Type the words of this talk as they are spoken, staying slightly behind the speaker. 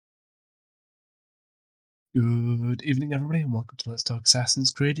Good evening, everybody, and welcome to Let's Talk Assassin's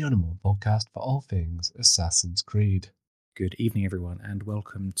Creed, the Animal podcast for all things Assassin's Creed. Good evening, everyone, and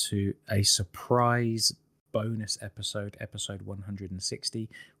welcome to a surprise bonus episode, episode 160.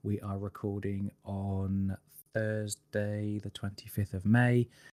 We are recording on Thursday, the 25th of May,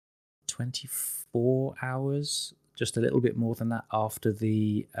 24 hours, just a little bit more than that, after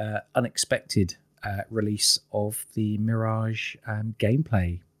the unexpected release of the Mirage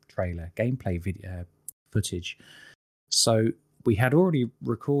gameplay trailer, gameplay video footage. So we had already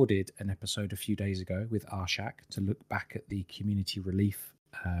recorded an episode a few days ago with Arshak to look back at the community relief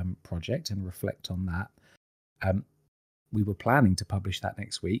project and reflect on that. We were planning to publish that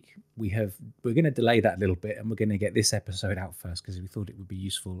next week. We're going to delay that a little bit, and we're going to get this episode out first because we thought it would be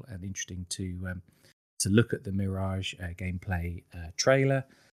useful and interesting to look at the Mirage gameplay trailer.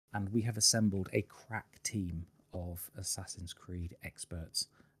 And we have assembled a crack team of Assassin's Creed experts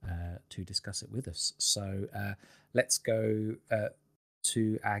to discuss it with us. So let's go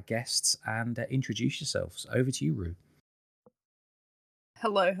to our guests and introduce yourselves. Over to you, Rue.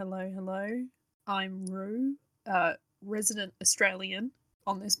 Hello. I'm Rue, resident Australian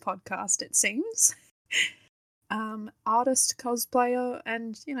on this podcast, it seems. Artist, cosplayer,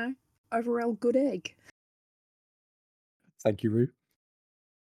 and, overall good egg. Thank you, Rue.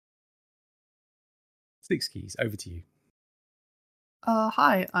 Six Keys, over to you.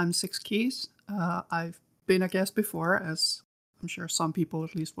 Hi, I'm Six Keys. I've been a guest before, as I'm sure some people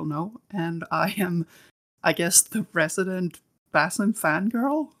at least will know, and I am, I guess, the resident Basim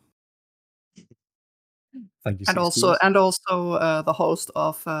fangirl. Thank you, and also the host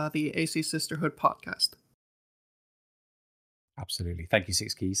of the AC Sisterhood podcast. Absolutely, thank you,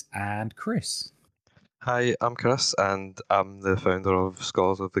 Six Keys. And Chris. Hi, I'm Chris, and I'm the founder of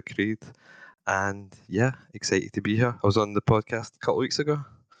Scholars of the Creed. And yeah, excited to be here. I was on the podcast a couple of weeks ago.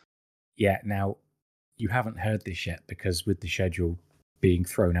 Yeah, now you haven't heard this yet because with the schedule being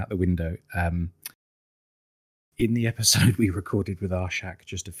thrown out the window, in the episode we recorded with Arshak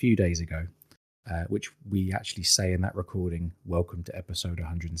just a few days ago, which we actually say in that recording, welcome to episode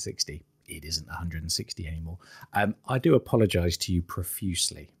 160. It isn't 160 anymore. I do apologise to you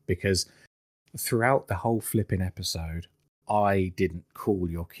profusely because throughout the whole flipping episode, I didn't call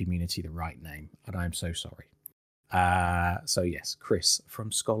your community the right name, and I'm so sorry. So yes, Chris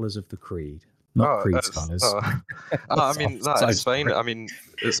from Scholars of the Creed, not Creed Scholars. I mean, that's fine. I mean,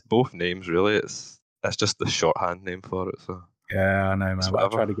 it's both names really. It's just the shorthand name for it. So yeah, I know, man. I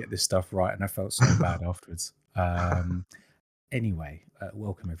tried to get this stuff right, and I felt so bad afterwards. Anyway,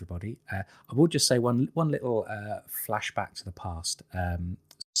 welcome everybody. I will just say one little flashback to the past.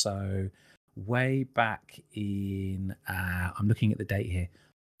 So way back in, I'm looking at the date here,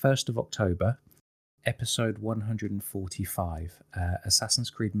 1st of October, episode 145, Assassin's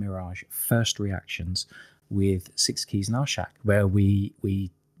Creed Mirage first reactions with Six Keys and Arshak, where we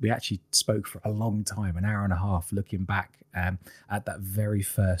actually spoke for a long time, an hour and a half, looking back at that very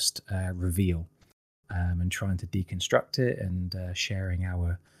first reveal and trying to deconstruct it and sharing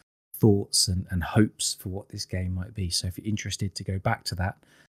our thoughts and hopes for what this game might be. So if you're interested to go back to that,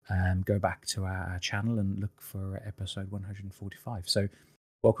 go back to our channel and look for episode 145. So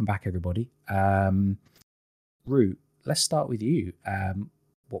welcome back, everybody. Rue, let's start with you.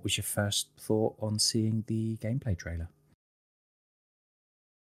 What was your first thought on seeing the gameplay trailer?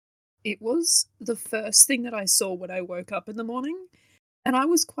 It was the first thing that I saw when I woke up in the morning, and I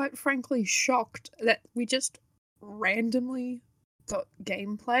was quite frankly shocked that we just randomly got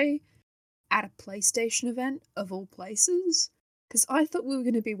gameplay at a PlayStation event of all places, because I thought we were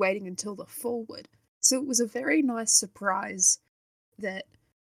going to be waiting until the forward. So it was a very nice surprise that,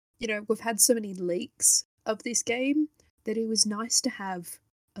 we've had so many leaks of this game that it was nice to have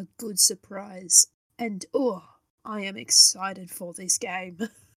a good surprise. And, I am excited for this game.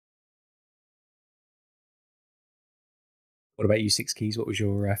 What about you, Six Keys? What was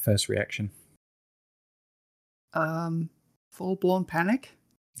your first reaction? Full-blown panic.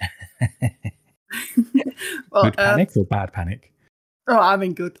 Well, good panic or bad panic? Oh, I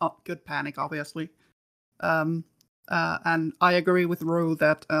mean good panic, obviously. And I agree with Rue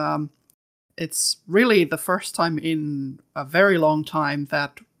that it's really the first time in a very long time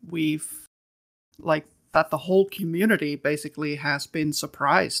that that the whole community basically has been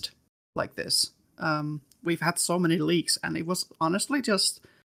surprised like this. We've had so many leaks, and it was honestly just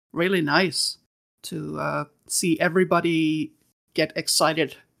really nice to see everybody get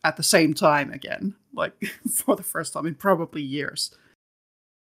excited at the same time again, like for the first time in probably years.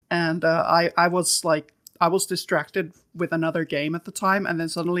 And I was like, I was distracted with another game at the time, and then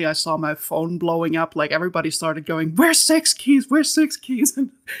suddenly I saw my phone blowing up. Like everybody started going, "Where's 6 keys? Where's 6 keys?"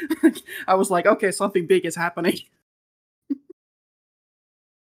 And I was like, "Okay, something big is happening."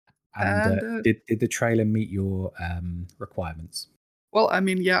 And And did the trailer meet your requirements? well, I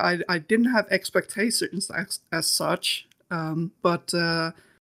mean, yeah, I didn't have expectations as such, but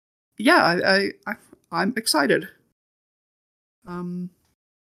yeah, I'm excited.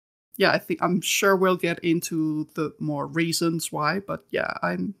 Yeah, I'm sure we'll get into the more reasons why, but yeah,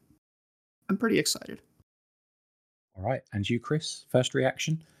 I'm pretty excited. All right. And you, Chris, first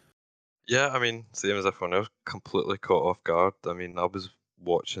reaction? Yeah, I mean, same as everyone else, completely caught off guard. I mean, I was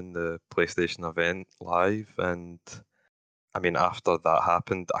watching the PlayStation event live, and I mean, after that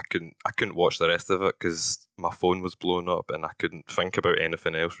happened, I couldn't watch the rest of it because my phone was blown up, and I couldn't think about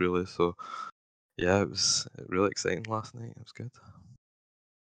anything else really. So yeah, it was really exciting last night. It was good.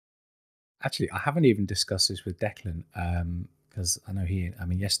 Actually, I haven't even discussed this with Declan because I know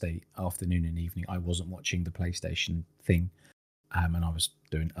yesterday afternoon and evening, I wasn't watching the PlayStation thing and I was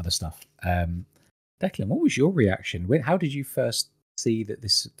doing other stuff. Declan, what was your reaction? How did you first see that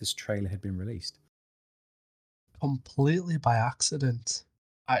this trailer had been released? Completely by accident.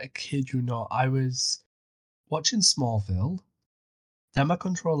 I kid you not. I was watching Smallville, then my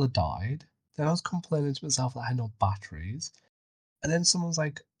controller died, then I was complaining to myself that I had no batteries, and then someone's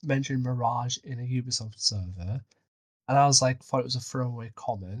like mentioned Mirage in a Ubisoft server, and I was like, thought it was a throwaway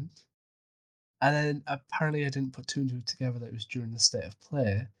comment. And then apparently I didn't put two and two together that it was during the state of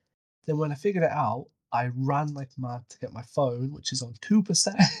play. Then when I figured it out, I ran like mad to get my phone, which is on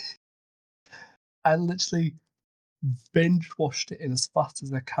 2%, and literally binge watched it in as fast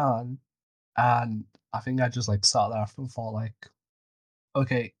as I can. And I think I just like sat there and thought like,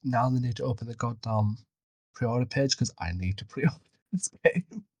 okay, now they need to open the goddamn pre-order page because I need to pre-order this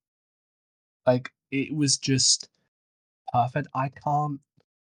game. Like it was just perfect. I can't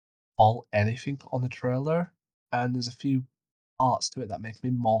fault anything on the trailer, and there's a few parts to it that make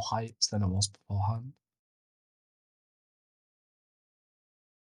me more hyped than I was beforehand.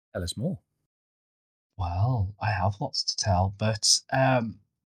 Tell us more. Well, I have lots to tell, but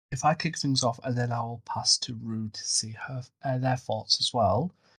if I kick things off and then I will pass to Rue to see their thoughts as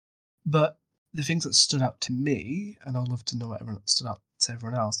well. But the things that stood out to me, and I'd love to know what everyone stood out to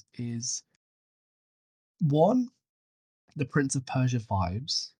everyone else, is one, the Prince of Persia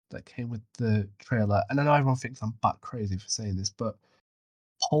vibes that came with the trailer. And I know everyone thinks I'm bat crazy for saying this, but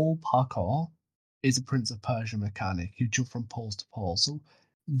pole parkour is a Prince of Persia mechanic. You jump from poles to poles. So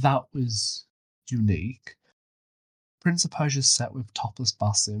that was unique. Prince of Persia's set with topless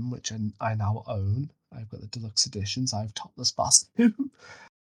Basim, which I now own. I've got the deluxe editions. I have topless Basim.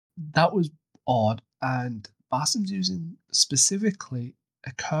 That was odd, and Basim's using specifically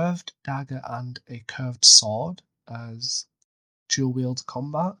a curved dagger and a curved sword as dual wield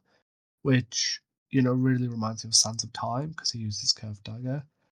combat, which really reminds me of Sands of Time because he uses curved dagger.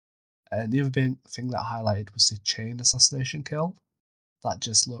 And the other big thing that I highlighted was the chain assassination kill. That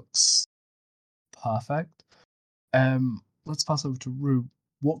just looks perfect. Let's pass over to Rue.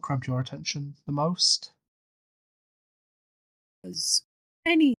 What grabbed your attention the most? There's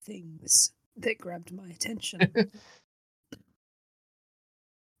many things that grabbed my attention.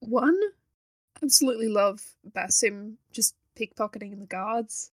 One, absolutely love Basim just pickpocketing the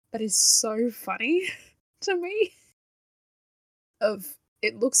guards. That is so funny to me.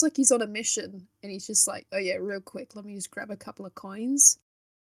 It looks like he's on a mission and he's just like, oh yeah, real quick, let me just grab a couple of coins.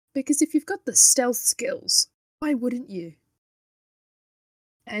 Because if you've got the stealth skills, why wouldn't you?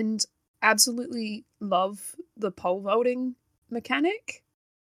 And absolutely love the pole vaulting mechanic.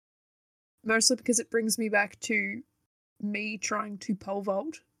 Mostly because it brings me back to me trying to pole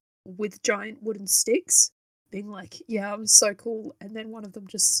vault with giant wooden sticks, being like, yeah, I'm so cool, and then one of them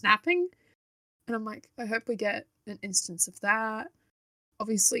just snapping. And I'm like, I hope we get an instance of that.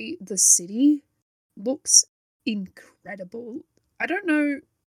 Obviously, the city looks incredible. I don't know,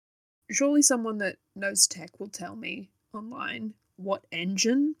 surely someone that knows tech will tell me online what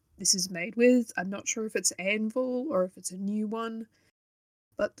engine this is made with. I'm not sure if it's Anvil or if it's a new one,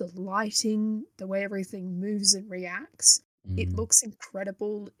 but the lighting, the way everything moves and reacts, it looks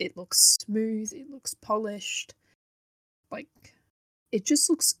incredible. It looks smooth. It looks polished. Like, it just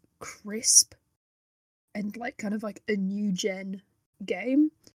looks crisp and like kind of like a new gen game.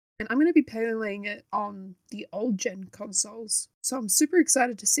 And I'm going to be playing it on the old gen consoles. So I'm super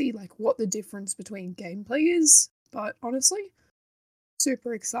excited to see like what the difference between gameplay is. But honestly,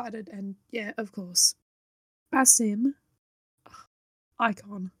 super excited. And yeah, of course, Basim,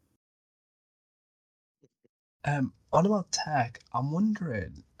 icon. On about tech, I'm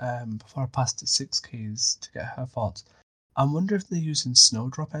wondering, before I pass to Six Keys to get her thoughts, I'm wondering if they're using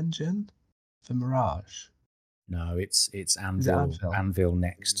Snowdrop Engine for Mirage. No, it's Is it Anvil, Anvil? Anvil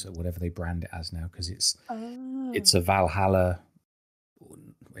Next, or whatever they brand it as now, because it's Oh. a Valhalla.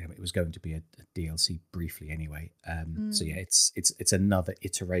 It was going to be a DLC briefly anyway. So yeah, it's another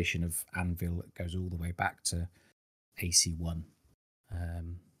iteration of Anvil that goes all the way back to AC1.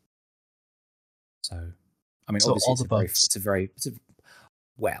 So, I mean, So obviously, all the bugs.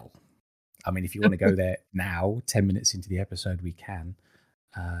 well. I mean, if you want to go there now, 10 minutes into the episode, we can.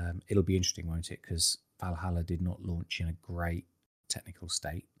 It'll be interesting, won't it? Because Valhalla did not launch in a great technical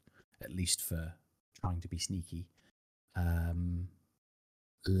state, at least for trying to be sneaky.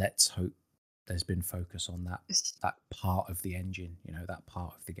 Let's hope there's been focus on that part of the engine, that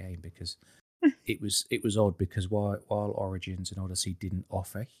part of the game, because it was odd, because while Origins and Odyssey didn't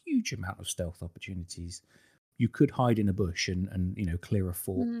offer a huge amount of stealth opportunities, you could hide in a bush and clear a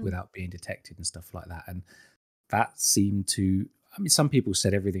fort without being detected and stuff like that. And that seemed to, I mean, some people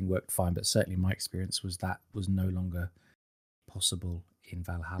said everything worked fine, but certainly my experience was that was no longer possible in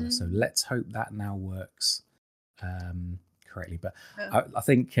Valhalla. So let's hope that now works correctly. But I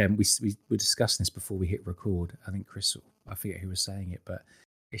think we were discussing this before we hit record. I think Chris, I forget who was saying it, but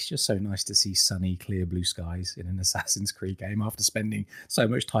it's just so nice to see sunny, clear blue skies in an Assassin's Creed game after spending so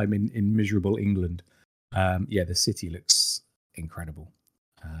much time in miserable England. The city looks incredible.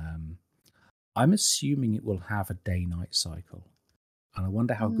 I'm assuming it will have a day-night cycle, and I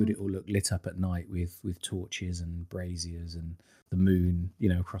wonder how good it will look lit up at night with torches and braziers and the moon,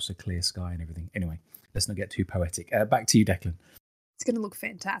 across a clear sky and everything. Anyway, let's not get too poetic. Back to you, Declan. It's going to look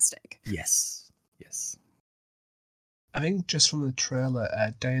fantastic. Yes. I think just from the trailer,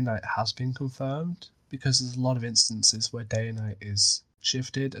 day and night has been confirmed, because there's a lot of instances where day and night is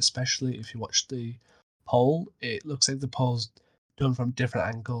shifted, especially if you watch the poll. It looks like the poll's done from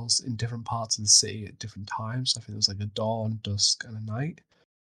different angles in different parts of the city at different times. I think there's like a dawn, dusk, and a night.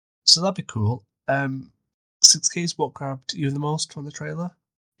 So that'd be cool. 6Ks, what grabbed you the most from the trailer?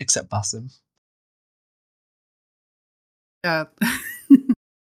 Except Basim. Yeah.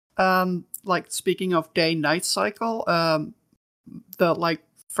 Like, speaking of day-night cycle, the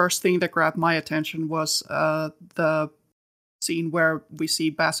first thing that grabbed my attention was the scene where we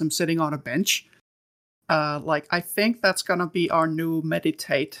see Basim sitting on a bench. I think that's gonna be our new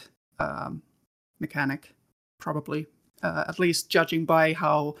meditate mechanic, probably. At least judging by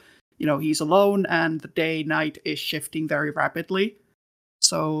how he's alone and the day-night is shifting very rapidly.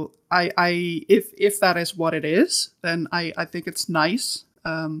 So if that is what it is, then I think it's nice.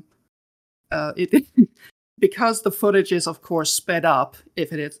 It because the footage is of course sped up.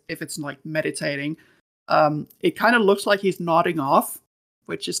 If it's like meditating, it kind of looks like he's nodding off,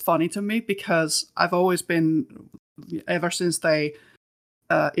 which is funny to me, because I've always been, ever since they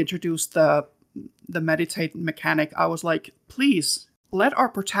introduced the meditate mechanic, I was like, please let our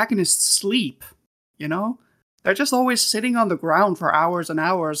protagonists sleep. They're just always sitting on the ground for hours and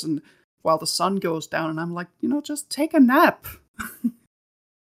hours, and while the sun goes down, and I'm like, just take a nap.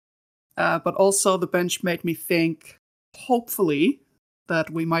 But also the bench made me think, hopefully, that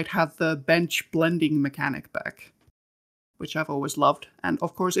we might have the bench blending mechanic back, which I've always loved. And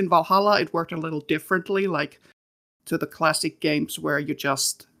of course, in Valhalla, it worked a little differently, like to the classic games where you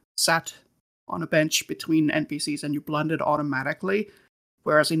just sat on a bench between NPCs and you blended automatically.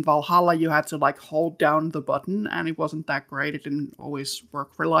 Whereas in Valhalla, you had to hold down the button, and it wasn't that great. It didn't always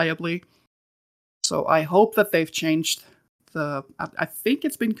work reliably. So I hope that they've changed I think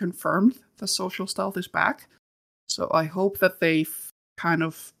it's been confirmed the social stealth is back. So I hope that they've kind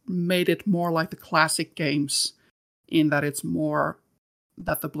of made it more like the classic games, in that it's more,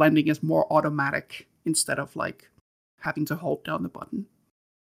 that the blending is more automatic instead of having to hold down the button.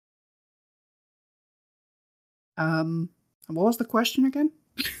 And what was the question again?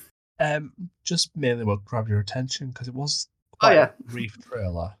 Just mainly what grabbed your attention, because it was quite a brief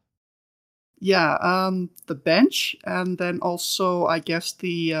trailer. Yeah, the bench, and then also, I guess,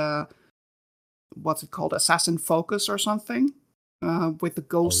 the, what's it called, Assassin Focus or something, with the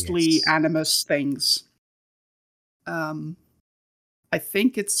ghostly animus things. I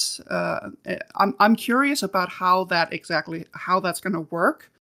think it's, I'm curious about how that's going to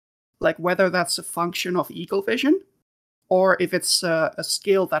work, whether that's a function of Eagle Vision, or if it's a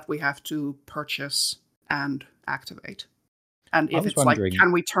skill that we have to purchase and activate. And if it's wondering,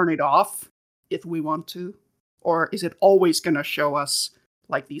 can we turn it off if we want to? Or is it always going to show us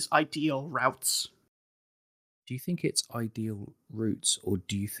these ideal routes? Do you think it's ideal routes, or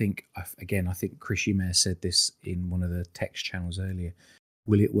do you think, again, I think Chris Yumer said this in one of the text channels earlier,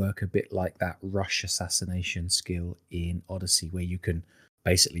 will it work a bit like that rush assassination skill in Odyssey, where you can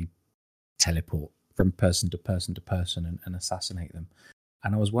basically teleport from person to person to person and assassinate them?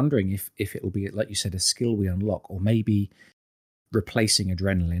 And I was wondering if it'll be, like you said, a skill we unlock, or maybe replacing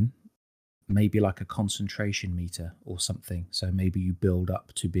adrenaline, maybe like a concentration meter or something. So maybe you build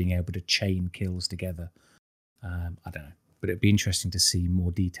up to being able to chain kills together. I don't know, but it'd be interesting to see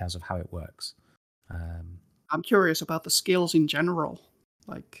more details of how it works. I'm curious about the skills in general.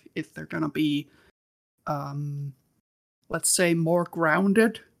 Like, if they're gonna be, let's say, more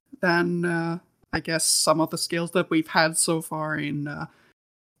grounded than, I guess, some of the skills that we've had so far in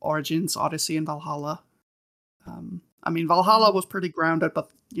Origins, Odyssey, and Valhalla. I mean, Valhalla was pretty grounded,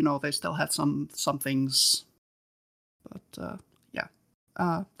 but they still had some things. But yeah,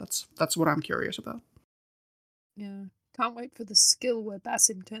 that's what I'm curious about. Yeah. Can't wait for the skill where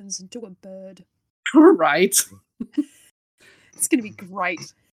Basim turns into a bird. Right. It's gonna be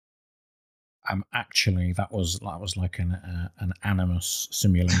great. Actually, that was like an animus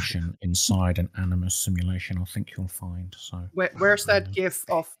simulation inside an animus simulation. I think you'll find. So Where's that gif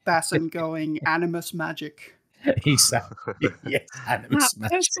of Basim going animus magic? exactly, yes, animus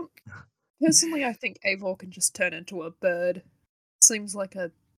magic. Personally, I think Eivor can just turn into a bird. Seems like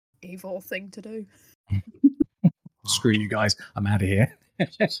a Eivor thing to do. Screw you guys, I'm out of here.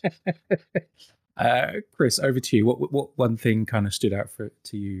 Chris, over to you. What one thing kind of stood out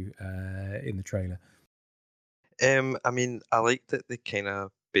to you in the trailer? I mean, I liked that they kind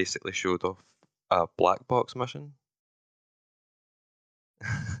of basically showed off a black box mission.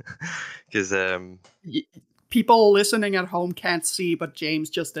 Because People listening at home can't see, but James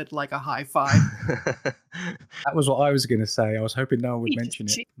just did like a high five. That was what I was going to say. I was hoping no one would mention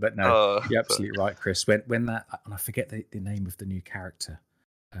it, but no, you're absolutely right, Chris. When that, and I forget the name of the new character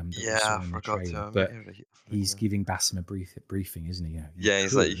that we saw I in the forgot trailer, to. but he's giving Basim a briefing, isn't he?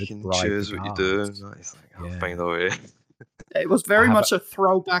 He's like, you can choose what you do. And he's like, I'll find a way. It was very much a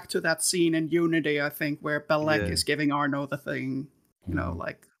throwback to that scene in Unity, I think, where Belek is giving Arno the thing,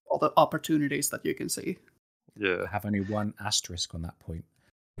 like all the opportunities that you can see. I have only one asterisk on that point,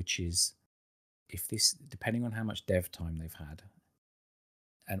 which is if this, depending on how much dev time they've had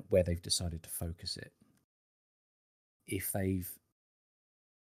and where they've decided to focus it, if they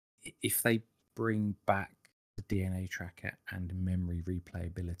bring back the DNA tracker and memory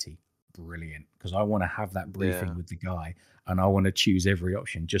replayability, brilliant, because I want to have that briefing with the guy and I want to choose every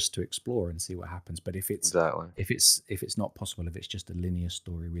option just to explore and see what happens. But if it's not possible, if it's just a linear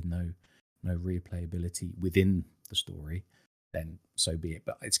story with no replayability within the story, then so be it.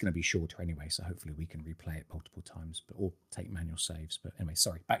 But it's going to be shorter anyway, so hopefully we can replay it multiple times, or take manual saves. But anyway,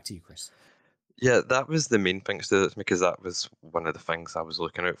 sorry, back to you, Chris. Yeah, that was the main thing to do with me, because that was one of the things I was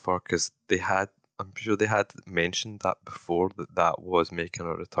looking out for, because I'm sure they had mentioned that before, that was making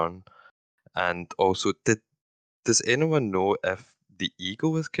a return. And also, does anyone know if the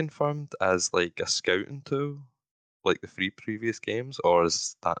Eagle is confirmed as like a scouting tool, like the 3 previous games, or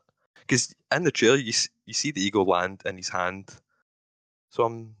is that... Because in the trailer you see the Eagle land in his hand, so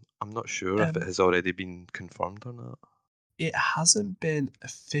I'm not sure if it has already been confirmed or not. It hasn't been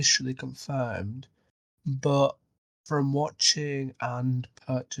officially confirmed, but from watching and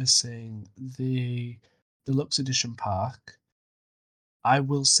purchasing the deluxe edition pack, I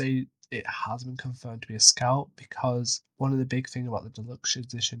will say it has been confirmed to be a scout, because one of the big things about the deluxe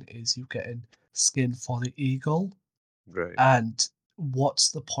edition is you getting skin for the eagle. Right. And what's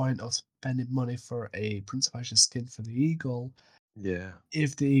the point of spending money for a Prince of Persia skin for the eagle? Yeah.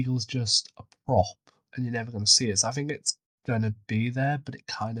 If the eagle's just a prop and you're never going to see it. So I think it's going to be there, but it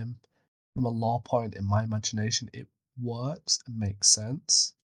kind of, from a lore point in my imagination, it works and makes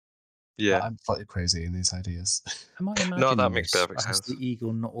sense. Yeah. But I'm slightly crazy in these ideas. Am I imagining No, that makes this, perfect or has sense. the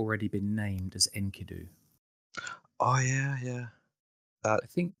eagle not already been named as Enkidu? Oh yeah. That I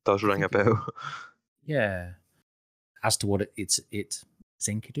think does ring a bell. Yeah. As to what it's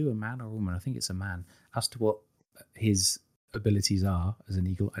Enkidu, a man or a woman? I think it's a man. As to what his abilities are as an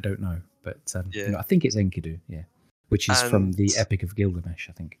eagle, I don't know. But I think it's Enkidu, which is from the Epic of Gilgamesh,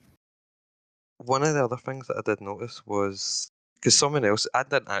 I think. One of the other things that I did notice was, because someone else, I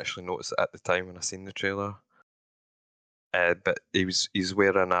didn't actually notice it at the time when I seen the trailer, but he's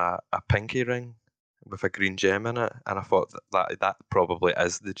wearing a pinky ring with a green gem in it, and I thought that probably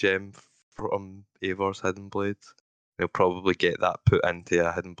is the gem from Eivor's Hidden Blade. He'll probably get that put into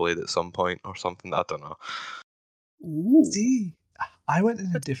a Hidden Blade at some point or something. I don't know. Ooh. See, I went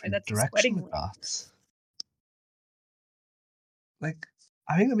in a different direction with that. Like,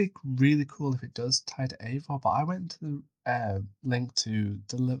 I think it'd be really cool if it does tie to Eivor, but I went to the link to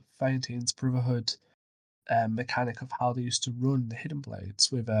the Valentine's Brotherhood mechanic of how they used to run the hidden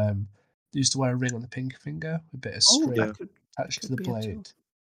blades. With they used to wear a ring on the pinky finger with a bit of Oh, string Yeah. that attached to could the be it too. blade.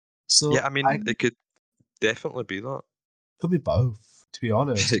 So Yeah, I mean, I it could definitely be that. could be both, to be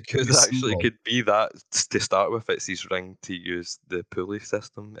honest. It It could could be actually symbol. could be that to start with. It's his ring to use the pulley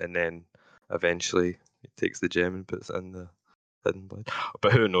system, and then eventually he takes the gem and puts it in the hidden blade.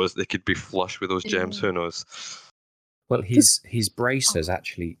 But who knows? They could be flush with those gems. Yeah. Who knows? Well, Just- his brace Oh. is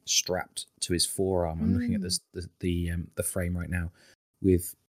actually strapped to his forearm. I'm looking at Mm. the frame right now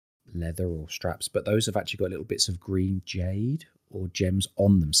with leather or straps, but those have actually got little bits of green jade or gems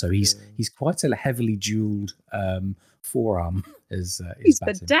on them. So he's Yeah. he's quite a heavily jeweled forearm. Is He's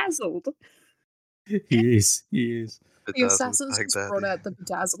Basim. bedazzled. He is. He is. The Bedazzled assassins just brought Baghdadi. out the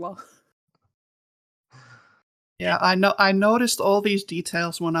bedazzler. Yeah, I know. I noticed all these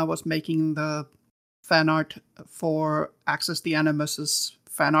details when I was making the fan art for Access the Animus's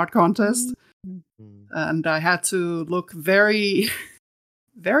fan art contest, Mm. and I had to look very,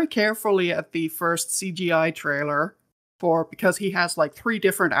 very carefully at the first CGI trailer because he has like 3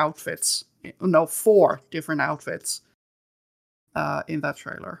 different outfits. No, 4 different outfits in that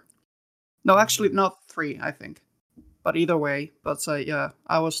trailer. No, actually, not 3, I think. But either way, yeah,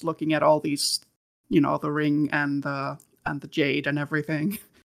 I was looking at all these, the ring and the jade and everything,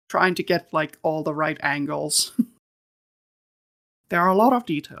 trying to get like all the right angles. There are a lot of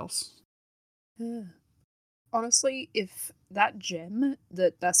details. Yeah. Honestly, if that gem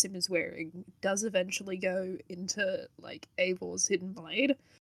that Basim is wearing does eventually go into like Eivor's hidden blade,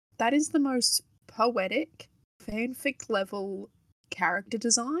 that is the most poetic, fanfic level character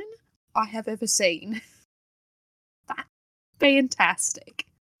design I have ever seen. That's fantastic.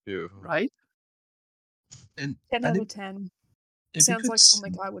 Beautiful. Right? And 10 and out of 10. it'd be Sounds good like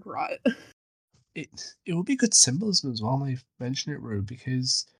something I would write. it would be good symbolism as well. Now you've mentioned it, Rue,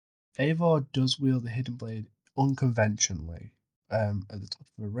 because Eivor does wield the hidden blade unconventionally at the top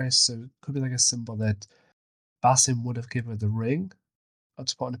of her wrist, so it could be like a symbol that Basim would have given her the ring or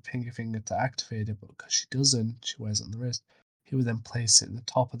to put on a pinky finger to activate it, but because she doesn't, she wears it on the wrist. He would then place it in the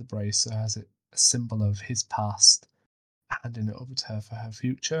top of the brace so as a symbol of his past, handing it over to her for her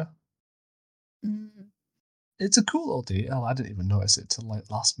future. Mm. It's a cool little detail. I didn't even notice it till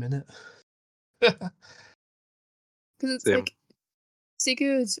like last minute. Because it's Same. like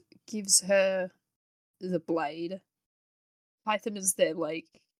Sigurd gives her the blade. Hytham is there like,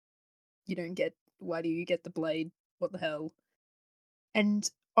 why do you get the blade? What the hell? And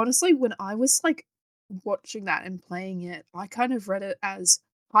honestly, when I was like watching that and playing it, I kind of read it as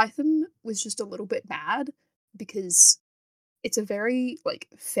Hytham was just a little bit mad because it's a very like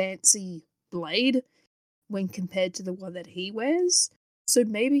fancy blade when compared to the one that he wears. So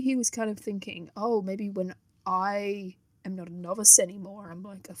maybe he was kind of thinking, oh, maybe when I am not a novice anymore, I'm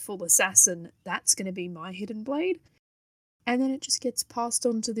like a full assassin, that's going to be my hidden blade. And then it just gets passed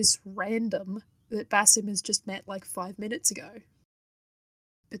on to this random that Basim has just met like 5 minutes ago.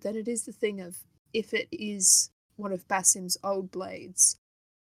 But then it is the thing of, if it is one of Basim's old blades,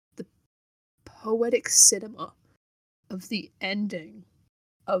 the poetic cinema of the ending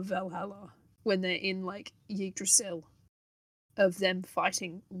of Valhalla, when they're in like Yggdrasil, of them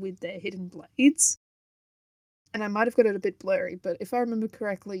fighting with their hidden blades. And I might have got it a bit blurry, but if I remember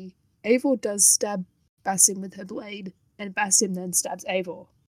correctly, Eivor does stab Basim with her blade, and Basim then stabs Eivor.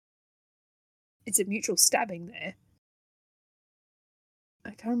 It's a mutual stabbing there.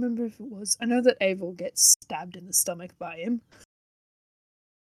 I can't remember if it was. I know that Eivor gets stabbed in the stomach by him.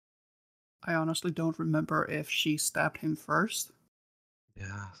 I honestly don't remember if she stabbed him first.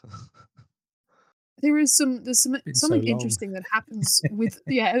 Yeah. There's Been so something long. interesting that happens with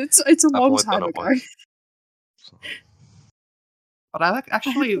it's a I've long only done time it ago. once. So, But I like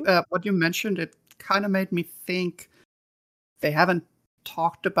actually what you mentioned. It kind of made me think they haven't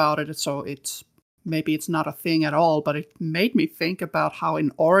talked about it, so maybe it's not a thing at all. But it made me think about how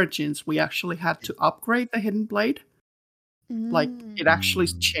in Origins we actually had to upgrade the hidden blade. Like it actually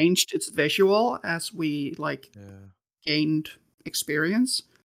changed its visual as we yeah. gained experience.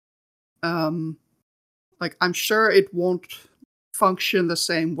 Like I'm sure it won't function the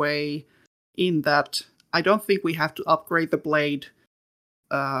same way in that I don't think we have to upgrade the blade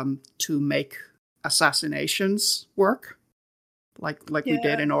to make assassinations work like we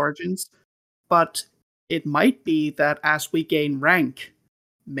did in Origins. But it might be that as we gain rank,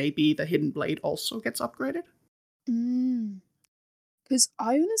 maybe the hidden blade also gets upgraded. Because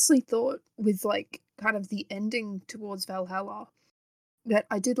I honestly thought with like kind of the ending towards Valhalla that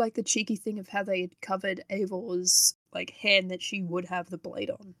I did like the cheeky thing of how they had covered Eivor's like hand that she would have the blade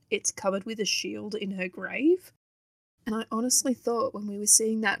on. It's covered with a shield in her grave. And I honestly thought when we were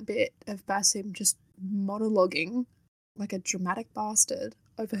seeing that bit of Basim just monologuing like a dramatic bastard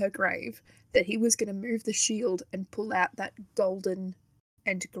over her grave that he was going to move the shield and pull out that golden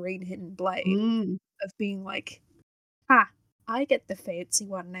and green hidden blade Mm. of being like, "Ah, I get the fancy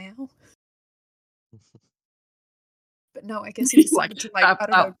one now." But no, I guess he decided to I don't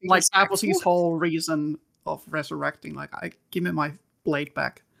know, be that was his respectful. whole reason of resurrecting. Like, give me my blade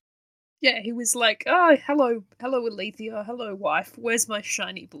back. Yeah, he was like, "Oh, hello, Alethea, hello, wife. Where's my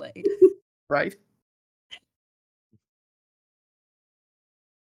shiny blade?" Right.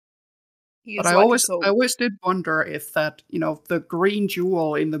 He But is I like a always did wonder if that, the green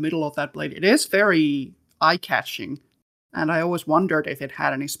jewel in the middle of that blade, it is very eye-catching. And I always wondered if it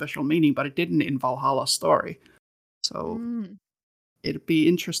had any special meaning, but it didn't in Valhalla's story. So Mm, it'd be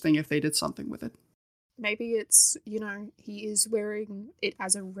interesting if they did something with it. maybe it's, he is wearing it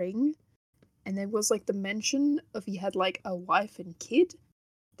as a ring, and there was like the mention of he had like a wife and kid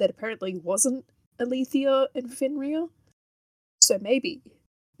that apparently wasn't Alethea and Fenrir. So maybe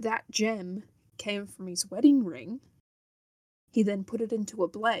that gem came from his wedding ring. He then put it into a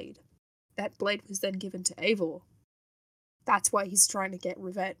blade. That blade was then given to Eivor. That's why he's trying to get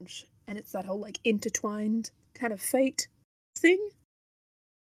revenge. And it's that whole like intertwined kind of fate thing.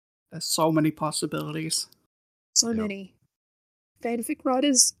 There's so many possibilities. So Yep. many. Fanfic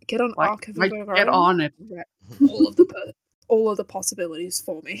writers, get on Like, Archive like, of Our get Own. on it. Write all of the possibilities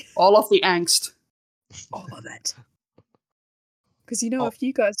for me. All of the angst. All of it. Because Oh. if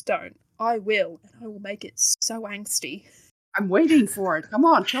you guys don't, I will, and I will make it so angsty. I'm waiting for it. Come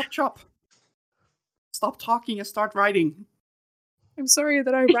on, chop chop. Stop talking and start writing. I'm sorry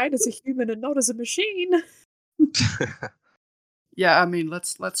that I write as a human and not as a machine. Yeah, I mean,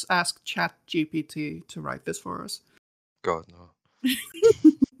 let's ask Chat GPT to write this for us. God, no.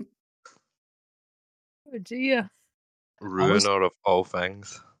 Oh dear. Ruiner of all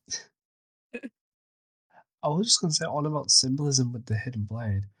things. I was just going to say on about symbolism with the hidden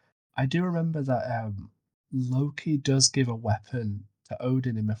blade. I do remember that Loki does give a weapon to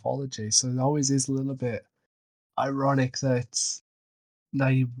Odin in mythology, so it always is a little bit ironic that now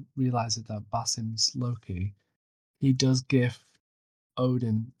you realise that Basim's Loki, he does give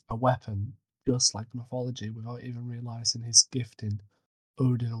Odin a weapon, just like mythology, without even realising he's gifting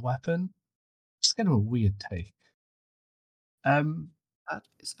Odin a weapon. Just kind of a weird take. That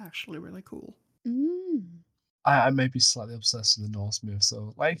is actually really cool. I may be slightly obsessed with the Norse myth,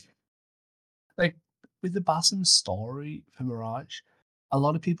 so like with the Basim story for Mirage, a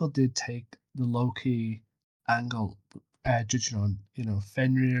lot of people did take the Loki angle, judging on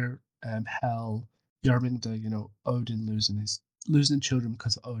Fenrir, Hel, Jormungandr, Odin losing children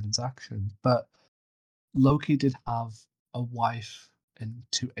because of Odin's action, but Loki did have a wife and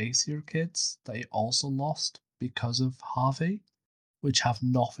two Aesir kids that he also lost because of Harvey, which have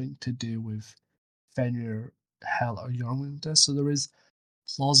nothing to do with Fenrir, Hel, or Jormungandr. So there is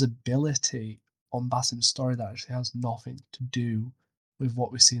plausibility on Basim's story that actually has nothing to do with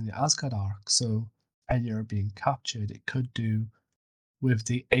what we see in the Asgard arc. So Fenrir being captured, it could do with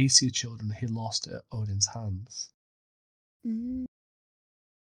the Aesir children he lost at Odin's hands.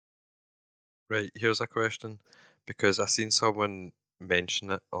 Right, here's a question. Because I seen someone mention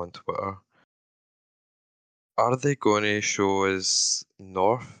it on Twitter. Are they going to show us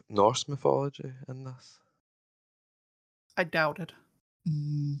Norse mythology in this? I doubt it.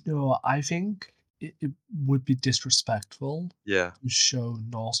 No, I think it would be disrespectful Yeah. to show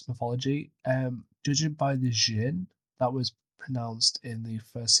Norse mythology. Judging by the Jin that was pronounced in the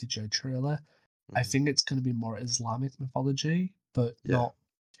first CGI trailer, I think it's going to be more Islamic mythology, but not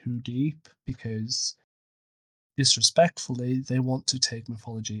too deep, because disrespectfully, they want to take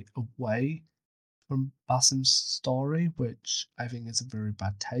mythology away from Basim's story, which I think is a very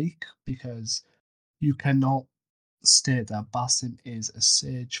bad take, because you cannot state that Basim is a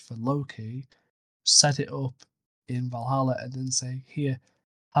sage for Loki, set it up in Valhalla, and then say, here,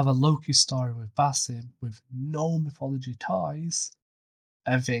 have a Loki story with Basim with no mythology ties.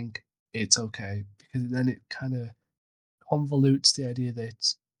 I think it's okay, because then it kind of convolutes the idea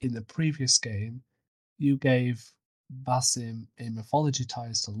that in the previous game, you gave Basim a mythology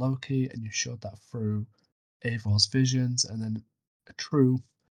ties to Loki, and you showed that through Eivor's visions and then a truth.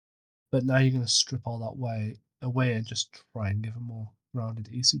 But now you're going to strip all that away and just try and give a more rounded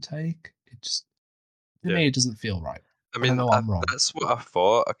Isu take. It just, to me, it doesn't feel right. I But I mean, know I'm wrong. that's what I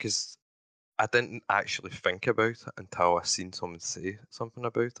thought, because I didn't actually think about it until I seen someone say something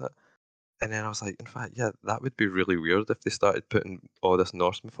about it. And then I was like, in fact, yeah, that would be really weird if they started putting all this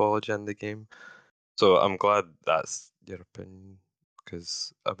Norse mythology in the game. So I'm glad that's your opinion,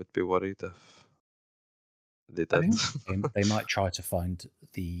 because I would be worried if they I did. think They might try to find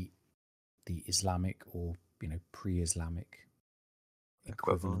the the Islamic or pre-Islamic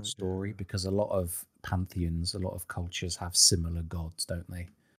equivalent Equivalent, story, yeah. because a lot of pantheons, a lot of cultures have similar gods, don't they?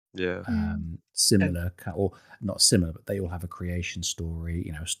 Yeah. Similar, or not similar, but they all have a creation story,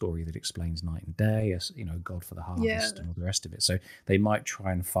 a story that explains night and day, God for the harvest and all the rest of it. So they might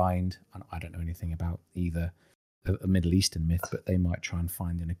try and find, and I don't know anything about either a Middle Eastern myth, but they might try and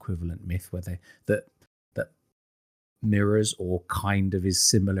find an equivalent myth where that mirrors or kind of is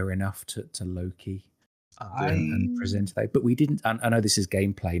similar enough to Loki and present that. But we didn't, and I know this is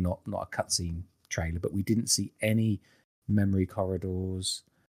gameplay, not a cutscene trailer, but we didn't see any memory corridors,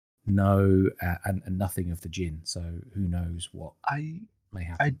 and nothing of the Jinn. So who knows what may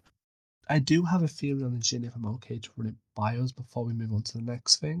happen. I do have a feeling on the Jinn if I'm okay to run it by us before we move on to the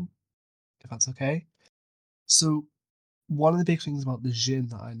next thing, if that's okay. So one of the big things about the Jinn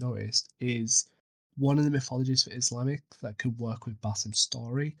that I noticed is one of the mythologies for Islamic that could work with Basim's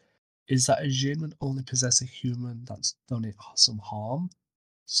story is that a Jinn would only possess a human that's done it some harm.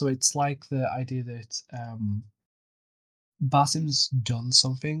 So it's like the idea that Basim's done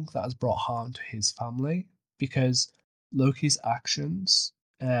something that has brought harm to his family, because Loki's actions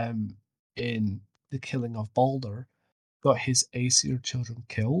in the killing of Balder got his Aesir children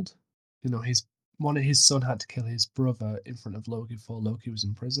killed. His son had to kill his brother in front of Loki before Loki was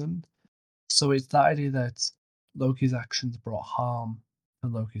imprisoned. So it's that idea that Loki's actions brought harm to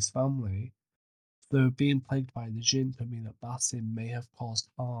Loki's family. So being plagued by the Jinn could mean that Basim may have caused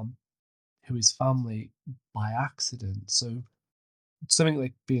harm to his family by accident. So something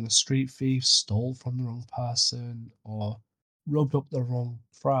like being a street thief, stole from the wrong person, or rubbed up the wrong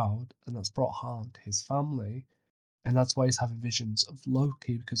crowd, and that's brought harm to his family. And that's why he's having visions of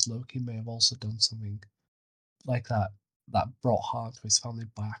Loki, because Loki may have also done something like that brought harm to his family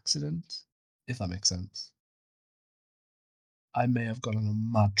by accident, if that makes sense. I may have gone on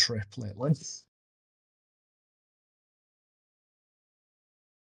a mad trip lately.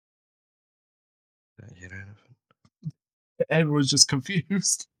 Don't hear anything. Everyone's just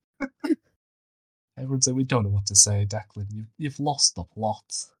confused. Everyone's saying, we don't know what to say, Declan. You've lost the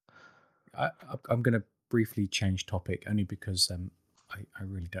plot. I'm going to briefly change topic, only because I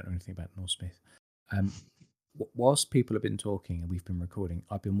really don't know anything about Norse myth. Whilst people have been talking and we've been recording,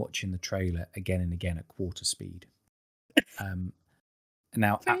 I've been watching the trailer again and again at quarter speed.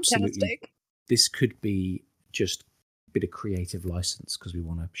 Now, absolutely, this could be just a bit of creative license because we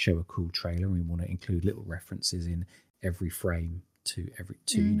want to show a cool trailer and we want to include little references in every frame to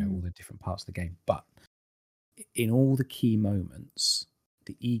all the different parts of the game. But in all the key moments,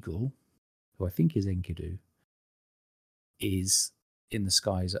 the eagle, who I think is Enkidu, is in the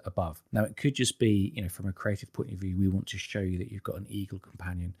skies above. Now, it could just be, from a creative point of view, we want to show you that you've got an eagle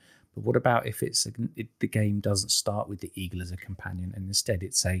companion. But what about if the game doesn't start with the eagle as a companion, and instead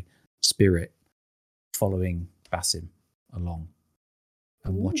it's a spirit following Basim along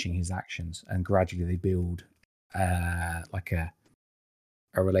and watching his actions, and gradually they build like a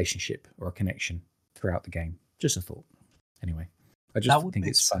relationship or a connection throughout the game. Just a thought. Anyway, I just think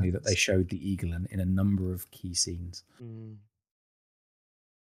it's funny that they showed the eagle in a number of key scenes.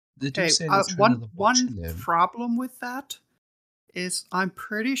 They do say one problem with that is I'm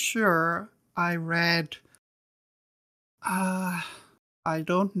pretty sure I read, I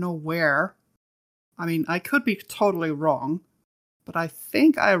don't know where. I mean, I could be totally wrong, but I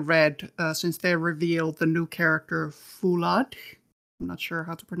think I read, since they revealed the new character Fulad, I'm not sure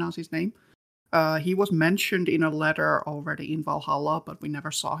how to pronounce his name, he was mentioned in a letter already in Valhalla, but we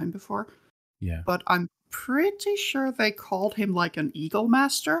never saw him before. Yeah. But I'm pretty sure they called him like an Eagle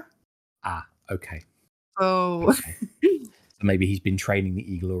Master. Ah, okay. So maybe he's been training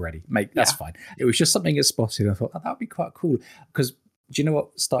the eagle already. That's fine. It was just something I spotted. I thought, that would be quite cool. Because do you know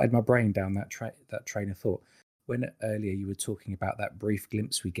what started my brain down that train of thought? When earlier you were talking about that brief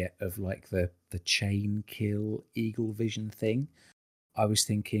glimpse we get of like the chain kill eagle vision thing, I was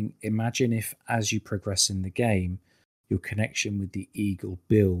thinking, imagine if as you progress in the game, your connection with the eagle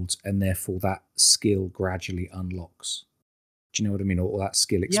builds and therefore that skill gradually unlocks. Do you know what I mean? Or that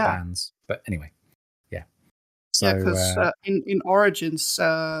skill expands. Yeah. But anyway, yeah. So, because in Origins,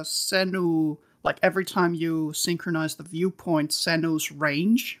 Senu, like every time you synchronize the viewpoint, Senu's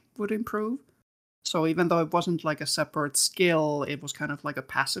range would improve. So even though it wasn't like a separate skill, it was kind of like a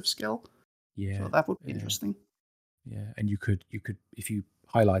passive skill. Yeah. So that would be interesting. Yeah, and you could if you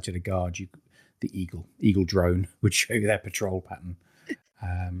highlighted a guard, the eagle drone would show you their patrol pattern.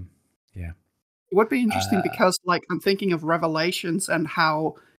 Yeah. It would be interesting because, like, I'm thinking of Revelations and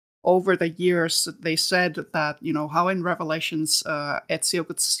how over the years they said that, how in Revelations Ezio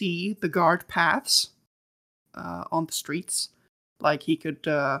could see the guard paths on the streets. Like, he could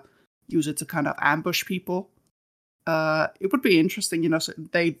use it to kind of ambush people. It would be interesting, so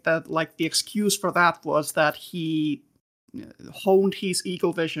the excuse for that was that he honed his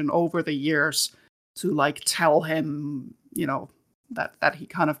eagle vision over the years to tell him, that he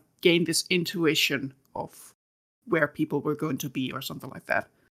kind of gained this intuition of where people were going to be or something like that.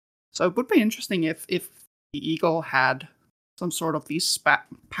 So it would be interesting if the eagle had some sort of these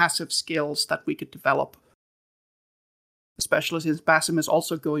passive skills that we could develop. Especially since Basim is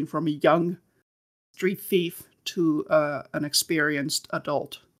also going from a young street thief to an experienced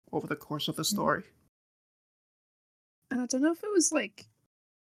adult over the course of the story. And I don't know if it was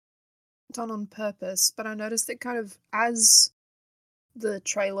done on purpose, but I noticed that kind of as the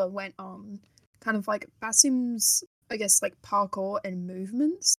trailer went on, kind of Basim's, I guess, parkour and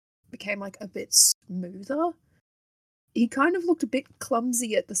movements became a bit smoother. He kind of looked a bit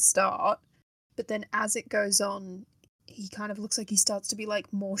clumsy at the start, but then as it goes on, he kind of looks like he starts to be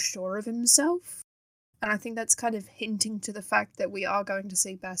more sure of himself. And I think that's kind of hinting to the fact that we are going to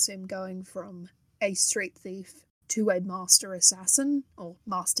see Basim going from a street thief to a master assassin, or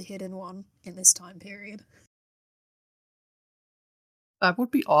master hidden one, in this time period. That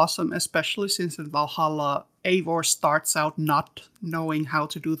would be awesome, especially since in Valhalla, Eivor starts out not knowing how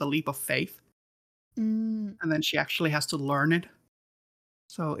to do the leap of faith. And then she actually has to learn it.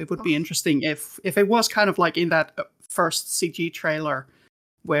 So it would be interesting if it was kind of in that first CG trailer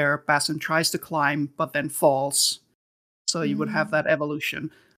where Basim tries to climb but then falls. So you would have that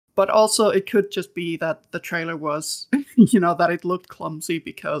evolution. But also it could just be that the trailer was, that it looked clumsy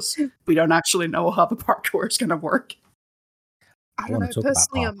because we don't actually know how the parkour is going to work. I want to talk about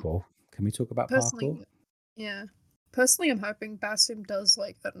personally, parkour. Can we talk about parkour? Yeah. Personally, I'm hoping Basim does,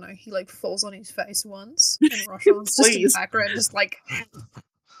 I don't know, he, falls on his face once, and Roshan's just in the background, just,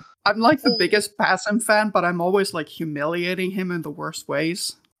 I'm, the biggest Basim fan, but I'm always, humiliating him in the worst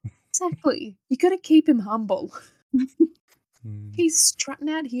ways. Exactly. You gotta keep him humble. He's strutting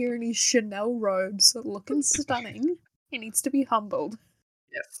out here in his Chanel robes, looking stunning. He needs to be humbled.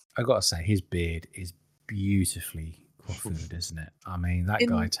 Yes. I gotta say, his beard is beautifully coiffured, isn't it? I mean, that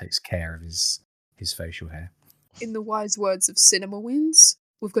guy takes care of his facial hair. In the wise words of Cinema Wins,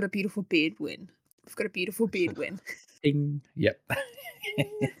 we've got a beautiful beard win. We've got a beautiful beard win. Ding. Yep.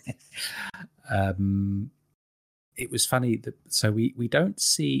 It was funny that so we don't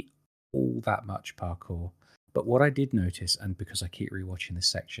see all that much parkour, but what I did notice, and because I keep rewatching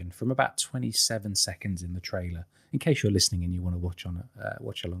this section, from about 27 seconds in the trailer, in case you're listening and you want to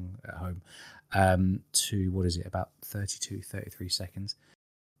watch along at home, to what is it, about 32, 33 seconds,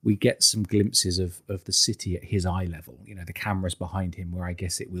 we get some glimpses of the city at his eye level. The camera's behind him, where I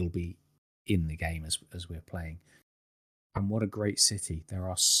guess it will be in the game as we're playing. And what a great city. There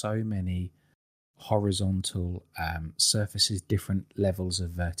are so many horizontal surfaces, different levels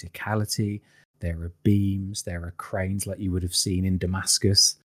of verticality. There are beams, there are cranes like you would have seen in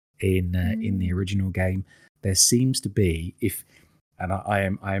Damascus in the original game. There seems to be, I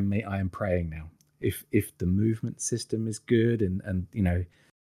am praying now, if the movement system is good and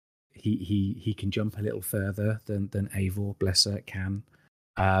he can jump a little further than Eivor, bless her, can.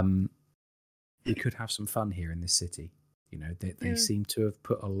 We could have some fun here in this city. They seem to have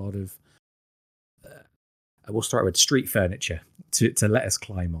put a lot of. We'll start with street furniture to let us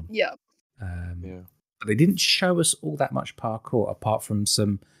climb on. Yeah. But they didn't show us all that much parkour, apart from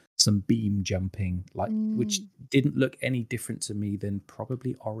some beam jumping, which didn't look any different to me than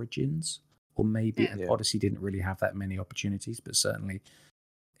probably Origins, or maybe Odyssey didn't really have that many opportunities, but certainly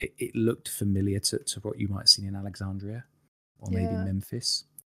it looked familiar to what you might have seen in Alexandria or maybe Memphis.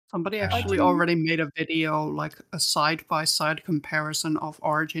 Somebody actually already made a video, a side-by-side comparison of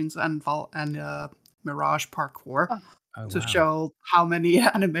Origins and Mirage parkour to show how many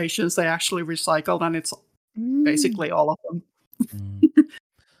animations they actually recycled, and it's basically all of them.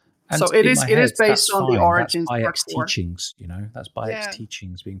 So it is based on the Origins parkour. That's by its teachings, that's by its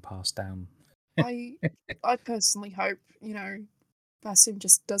teachings being passed down. I personally hope, Basim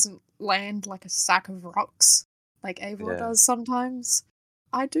just doesn't land like a sack of rocks like Eivor does sometimes.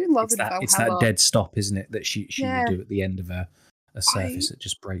 I do love Valhalla. It's that dead stop, isn't it, that she will do at the end of a surface that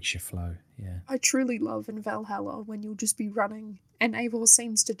just breaks your flow. Yeah. I truly love in Valhalla when you'll just be running and Eivor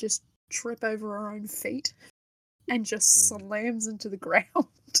seems to just trip over her own feet and just slams into the ground.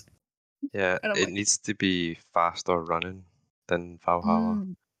 Yeah, it needs to be faster running than Valhalla.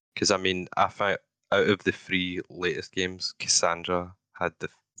 Because, I found out of the 3 latest games, Cassandra had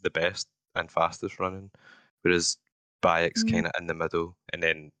the best and fastest running, whereas Bayek's kind of in the middle, and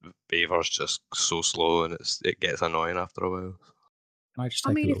then Bavor's just so slow, and it gets annoying after a while. Can I just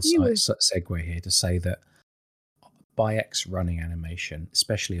take a little segue here to say that Bayek's running animation,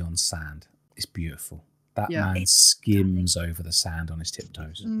 especially on sand, is beautiful. That Yeah. man It's skims over the sand on his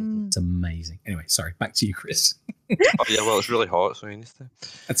tiptoes. It's amazing. Anyway, sorry, back to you, Chris. Oh yeah, well it's really hot, so he needs to.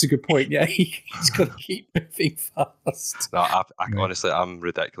 That's a good point. Yeah, he's got to keep moving fast. No, I Yeah. honestly, I'm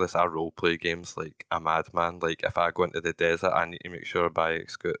ridiculous. I role play games like a madman. Like if I go into the desert, I need to make sure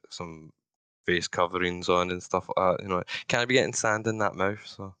Bayek's got some face coverings on and stuff like that. You know, can't be getting sand in that mouth.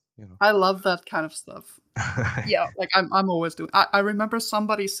 So you know. I love that kind of stuff. Yeah. Like I'm always doing. I remember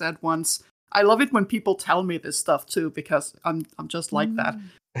somebody said once. I love it when people tell me this stuff too, because I'm just like that.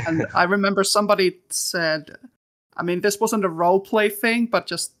 And I remember somebody said, I mean, this wasn't a role play thing, but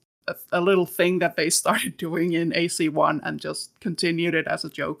just a little thing that they started doing in AC1 and just continued it as a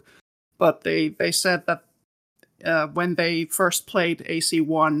joke. But they said that when they first played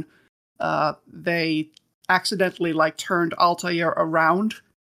AC1, they accidentally like turned Altair around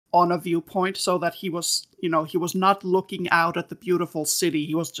on a viewpoint so that he was not looking out at the beautiful city.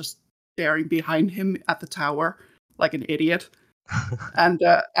 He was just staring behind him at the tower like an idiot. And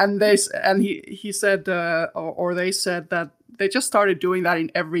he said or they said that they just started doing that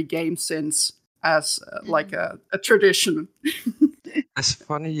in every game since as like a tradition. It's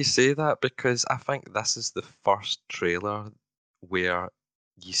funny you say that because I think this is the first trailer where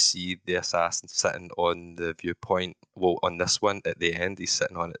you see the assassin sitting on the viewpoint. Well, on this one at the end, he's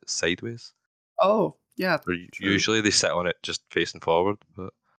sitting on it sideways. Oh, yeah. Usually they sit on it just facing forward,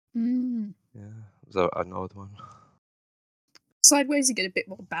 but Mm. yeah, it was an odd one. Sideways, you get a bit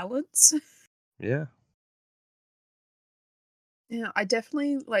more balance. Yeah. Yeah, I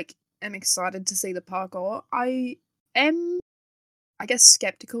definitely am excited to see the parkour. I am, I guess,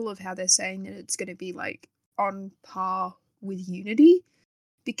 skeptical of how they're saying that it's going to be like on par with Unity,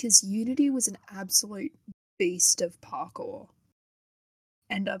 because Unity was an absolute beast of parkour,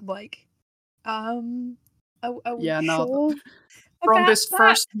 and I'm like, are we Yeah, no, sure From about this that?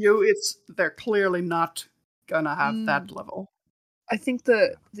 first view, they're clearly not gonna have that Mm. level. I think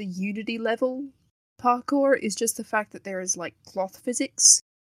the Unity level parkour is just the fact that there is like cloth physics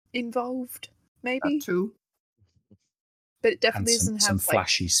involved, maybe, That too. but it And definitely doesn't some have like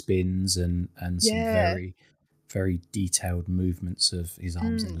flashy spins and some Yeah. very, very detailed movements of his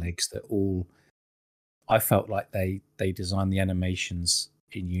arms and Mm. legs that all I felt like they designed the animations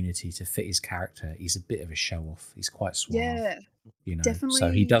in Unity to fit his character. He's a bit of a show off. He's quite suave. Yeah, You know, so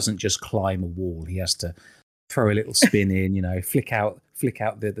definitely. he doesn't just climb a wall. He has to throw a little spin in, you know, flick out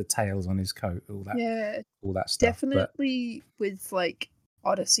the tails on his coat, all that stuff. Definitely with like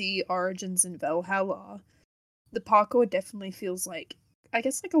Odyssey, Origins, and Valhalla, the parkour definitely feels like, I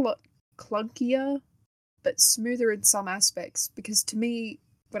guess, like a lot clunkier, but smoother in some aspects. Because to me,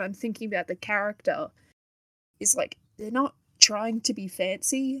 when I'm thinking about the character, is like they're not trying to be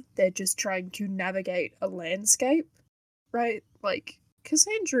fancy; they're just trying to navigate a landscape, right? Like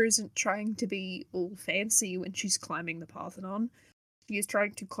Cassandra isn't trying to be all fancy when she's climbing the Parthenon. She is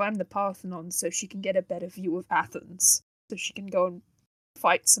trying to climb the Parthenon so she can get a better view of Athens, so she can go and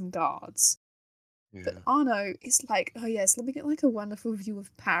fight some guards. Yeah. But Arno is like, oh yes, let me get like a wonderful view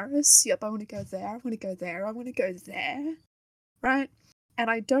of Paris. Yep, I want to go there, I want to go there, I want to go there. Right? And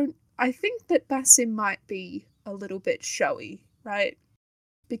I think that Basim might be a little bit showy, right?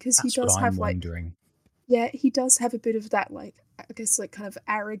 Because That's he does what have I'm like, wondering. yeah, he does have a bit of that, like, I guess, like kind of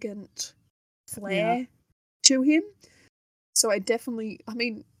arrogant flair to him. So I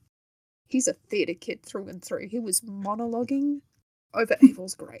mean, he's a theatre kid through and through. He was monologuing over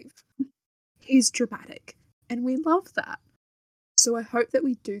Abel's grave. He's dramatic, and we love that. So I hope that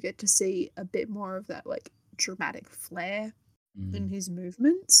we do get to see a bit more of that, like, dramatic flair in his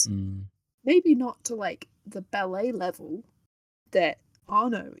movements. Maybe not to, like, the ballet level that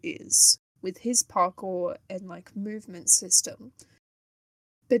Arno is with his parkour and, like, movement system.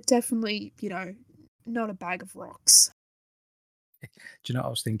 But definitely, you know, not a bag of rocks. Do you know what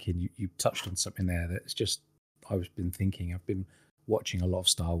I was thinking? You touched on something there that's just I've been thinking. I've been watching a lot of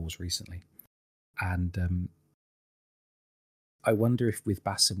Star Wars recently, and I wonder if with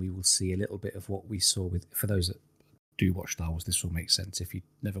Basim we will see a little bit of what we saw with. For those that do watch Star Wars, this will make sense. If you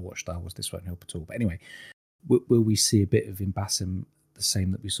never watched Star Wars, this won't help at all. But anyway, will we see a bit of in Basim the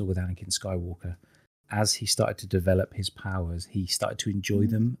same that we saw with Anakin Skywalker? As he started to develop his powers, he started to enjoy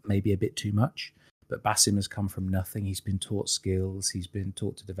them maybe a bit too much. But Basim has come from nothing. He's been taught skills. He's been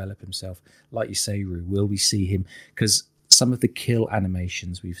taught to develop himself. Like you say, Rue, will we see him? Because some of the kill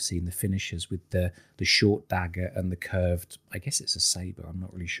animations we've seen, the finishers with the short dagger and the curved, I guess it's a saber, I'm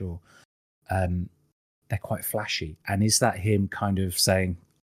not really sure. They're quite flashy. And is that him kind of saying,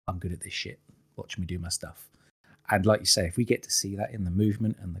 I'm good at this shit. Watch me do my stuff. And like you say, if we get to see that in the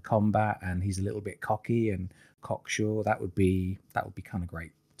movement and the combat, and he's a little bit cocky and cocksure. That would be kind of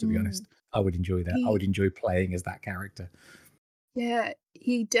great, to be honest. I would enjoy that. I would enjoy playing as that character. Yeah,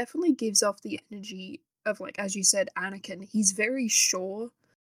 he definitely gives off the energy of, like, as you said, Anakin. He's very sure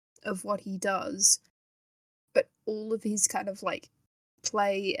of what he does, but all of his kind of like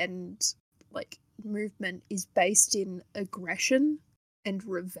play and like movement is based in aggression and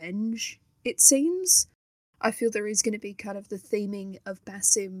revenge, it seems. I feel there is going to be kind of the theming of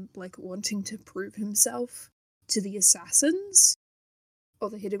Basim like wanting to prove himself to the assassins or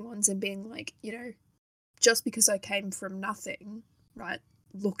the hidden ones and being like, you know, just because I came from nothing, right?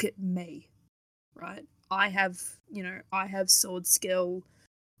 Look at me, right? I have sword skill.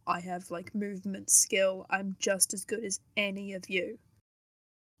 I have like movement skill. I'm just as good as any of you.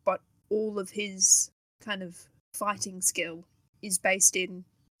 But all of his kind of fighting skill is based in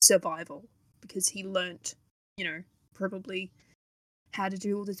survival because he learnt, you know, probably how to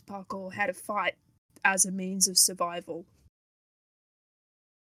do all this parkour, how to fight as a means of survival.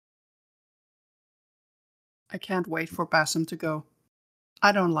 I can't wait for Basim to go.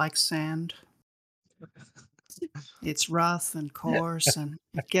 I don't like sand. It's rough and coarse and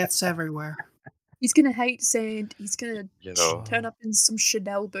it gets everywhere. He's going to hate sand. He's going You to know, turn up in some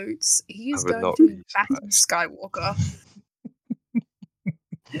Chanel boots. He is would going not to be be Basim surprised. Skywalker.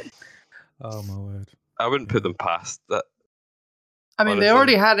 Oh my word! I wouldn't put them past that. I mean, they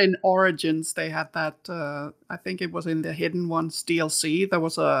Honestly. already had in Origins, they had that, I think it was in the Hidden Ones DLC, there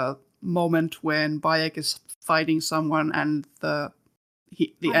was a moment when Bayek is fighting someone and the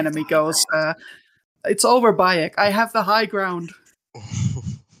enemy goes, it's over, Bayek, I have the high ground. Oh,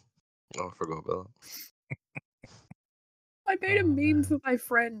 I forgot about I made a meme for my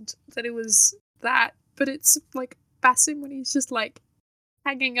friend that it was that, but it's like Basim when he's just like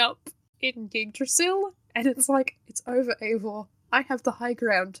hanging up in Yggdrasil, and it's like, it's over, Eivor. I have the high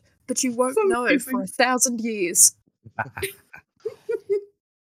ground, but you won't know amazing. for 1,000 years.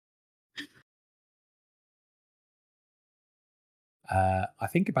 I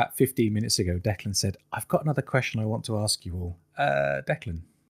think about 15 minutes ago, Declan said, "I've got another question I want to ask you all." Declan,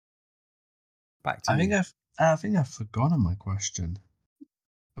 back to you. I think I've forgotten my question.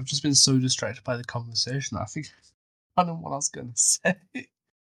 I've just been so distracted by the conversation. I think I don't know what I was going to say.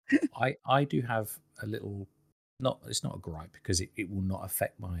 I do have a little, it's not a gripe because it will not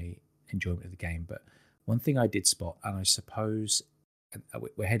affect my enjoyment of the game, but one thing I did spot, and I suppose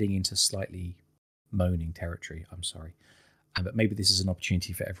we're heading into slightly moaning territory, I'm sorry, but maybe this is an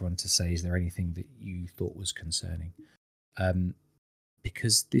opportunity for everyone to say, is there anything that you thought was concerning?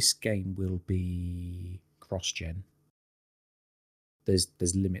 Because this game will be cross-gen,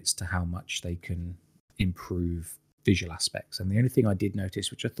 there's limits to how much they can improve visual aspects. And the only thing I did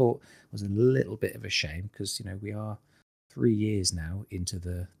notice, which I thought was a little bit of a shame, because you know we are 3 years now into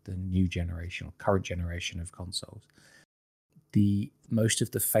the new generation or current generation of consoles. The most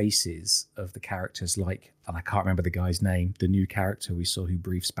of the faces of the characters, like, and I can't remember the guy's name, the new character we saw who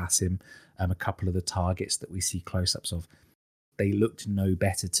briefs Basim, a couple of the targets that we see close-ups of, they looked no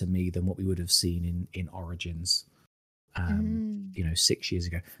better to me than what we would have seen in Origins, 6 years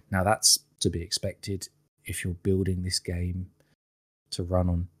ago. Now that's to be expected if you're building this game to run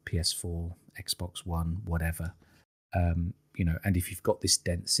on PS4, Xbox One, whatever. And if you've got this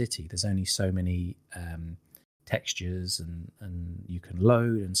dense city, there's only so many textures and you can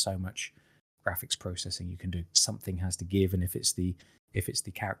load, and so much graphics processing you can do. Something has to give, and if it's the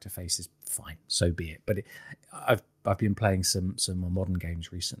character faces, fine, so be it. But I've been playing some more modern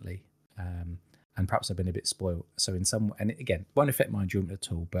games recently, and perhaps I've been a bit spoiled. So and again, won't affect my enjoyment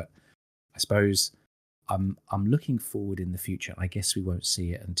at all. But I suppose I'm looking forward in the future. I guess we won't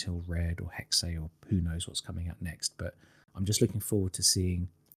see it until Red or Hexe or who knows what's coming out next. But I'm just looking forward to seeing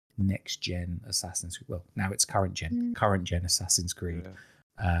next gen Assassin's Creed. Well, now it's current gen Assassin's Creed.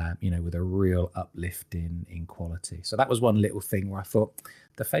 Yeah. With a real uplift in quality. So that was one little thing where I thought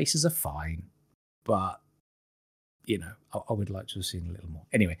the faces are fine, but I would like to have seen a little more.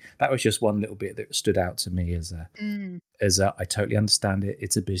 Anyway, that was just one little bit that stood out to me as I totally understand it.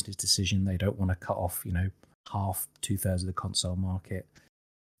 It's a business decision. They don't want to cut off, half, 2/3 of the console market.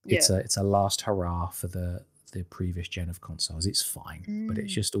 Yeah. It's a last hurrah for the previous gen of consoles. It's fine, but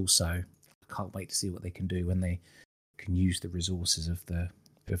it's just also, I can't wait to see what they can do when they can use the resources of the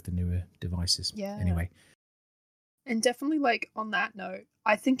newer devices. Yeah. Anyway. And definitely, like, on that note,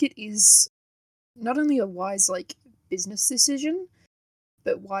 I think it is not only a wise, like, business decision,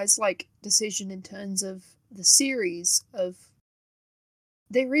 but wise, like, decision in terms of the series of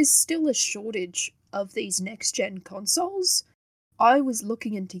there is still a shortage of these next-gen consoles. I was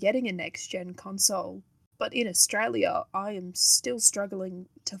looking into getting a next-gen console, but in Australia, I am still struggling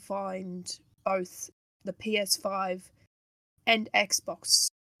to find both the PS5 and Xbox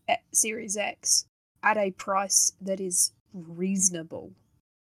Series X at a price that is reasonable.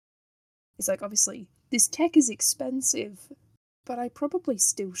 It's like, obviously, this tech is expensive, but I probably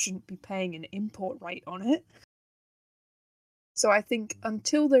still shouldn't be paying an import rate on it. So I think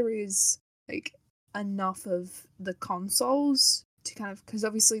until there is like enough of the consoles to kind of, because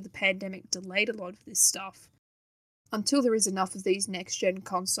obviously the pandemic delayed a lot of this stuff, until there is enough of these next-gen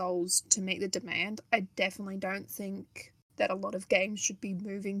consoles to meet the demand, I definitely don't think that a lot of games should be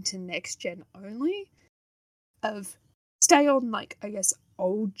moving to next-gen only. Of stay on, like, I guess,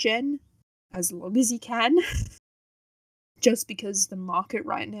 old-gen as long as you can. Just because the market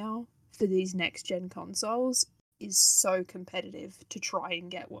right now for these next-gen consoles is so competitive to try and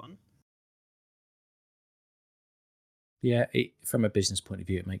get one. Yeah, from a business point of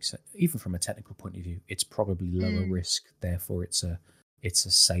view, it makes it, even from a technical point of view, it's probably lower risk. Therefore, it's a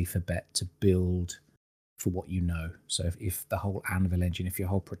safer bet to build for what you know. So if the whole Anvil engine, if your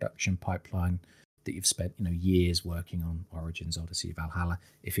whole production pipeline that you've spent years working on, Origins, Odyssey, Valhalla,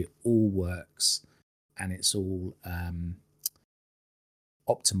 if it all works and it's all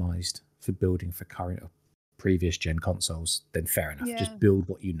optimized for building for current or previous gen consoles, then fair enough. Yeah. Just build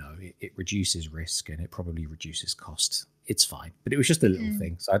what you know. It reduces risk and it probably reduces cost. It's fine, but it was just a little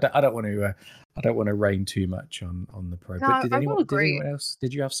thing. So I don't want to rain too much on the Pro. No, But did I will agree. anyone else?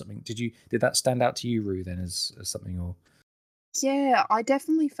 Did you have something? Did that stand out to you, Rue, then as something? Or Yeah, I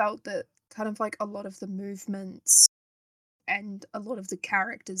definitely felt that kind of like a lot of the movements and a lot of the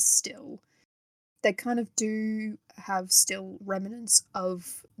characters still, they kind of do have still remnants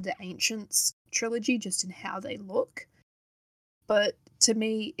of the Ancients trilogy just in how they look. But to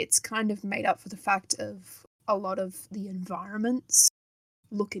me, it's kind of made up for the fact of a lot of the environments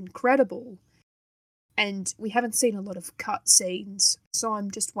look incredible. And we haven't seen a lot of cutscenes, so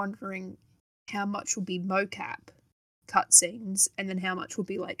I'm just wondering how much will be mocap cutscenes and then how much will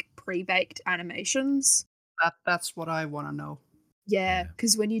be like pre-baked animations. That's what I want to know. Yeah,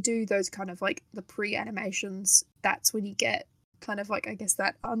 because when you do those kind of like the pre-animations, that's when you get kind of like, I guess,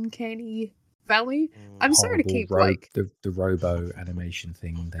 that uncanny valley. I'm sorry to keep like the robo animation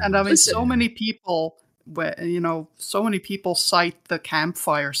thing. Then And I mean, so many people, so many people cite the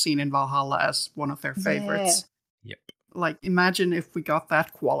campfire scene in Valhalla as one of their favorites. Yep. Like, imagine if we got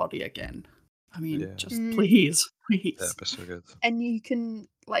that quality again. I mean, just please. Yeah, that'd be so good. And you can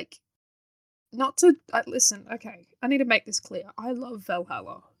like, not to listen. Okay, I need to make this clear. I love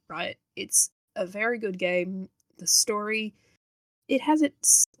Valhalla. Right? It's a very good game. The story, it has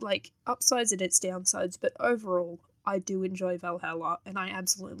its like upsides and its downsides, but overall, I do enjoy Valhalla, and I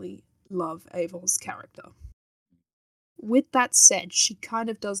absolutely love Eivor's character. With that said, she kind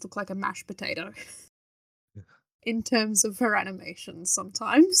of does look like a mashed potato in terms of her animations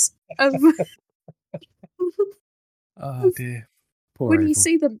sometimes. Oh dear. Poor When you Eivor.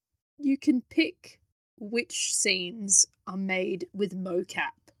 see them, you can pick which scenes are made with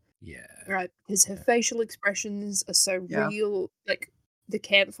mocap. Yeah. Right, because her facial expressions are so real. Like, the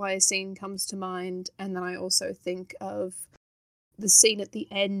campfire scene comes to mind, and then I also think of the scene at the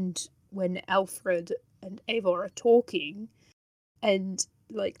end when Alfred and Eivor are talking, and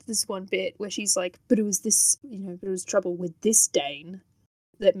like this one bit where she's like, but it was this, but it was trouble with this Dane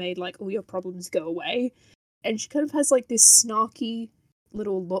that made like all your problems go away. And she kind of has like this snarky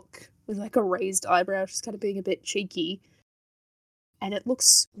little look with like a raised eyebrow. She's kind of being a bit cheeky. And it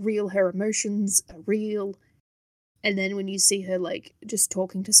looks real. Her emotions are real. And then when you see her like just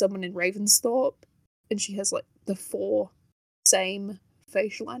talking to someone in Ravensthorpe, and she has like the 4 same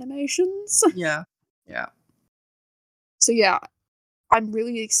facial animations. Yeah. So yeah, I'm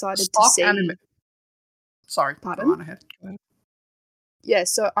really excited to see. Sorry, Pardon? go on ahead. Yeah,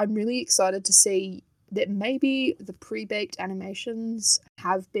 so I'm really excited to see that maybe the pre-baked animations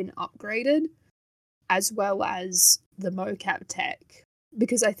have been upgraded, as well as the mocap tech.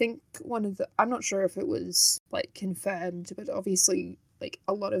 Because I think I'm not sure if it was like confirmed, but obviously like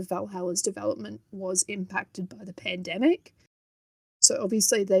a lot of Valhalla's development was impacted by the pandemic. So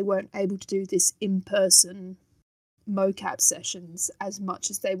obviously they weren't able to do this in-person mocap sessions as much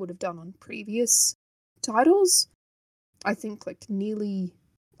as they would have done on previous titles. I think like nearly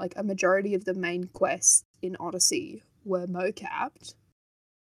like a majority of the main quests in Odyssey were mocapped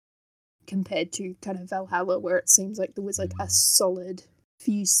compared to kind of Valhalla, where it seems like there was like a solid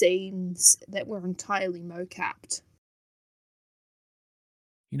few scenes that were entirely mocapped.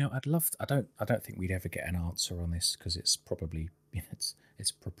 I don't think we'd ever get an answer on this because it's probably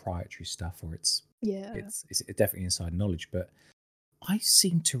it's proprietary stuff, or it's definitely inside knowledge. But I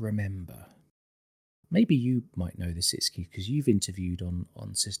seem to remember, maybe you might know this, Itsuki, because you've interviewed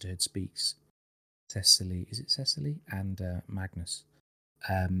on Sisterhood Speaks. Cecily. Is it Cecily and Magnus?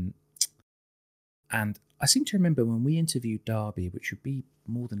 Um, and I seem to remember when we interviewed Darby, which would be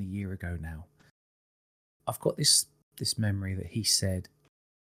more than a year ago now. I've got this memory that he said,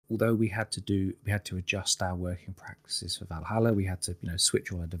 although we had to adjust our working practices for Valhalla, we had to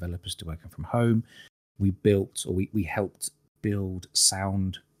switch all our developers to working from home. We helped build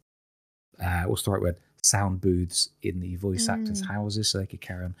sound. What's the right word? Sound booths in the voice actors' houses so they could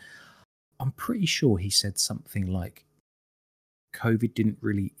carry on. I'm pretty sure he said something like, COVID didn't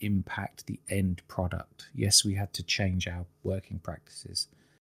really impact the end product. Yes, we had to change our working practices.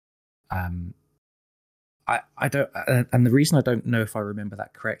 I don't, and the reason I don't know if I remember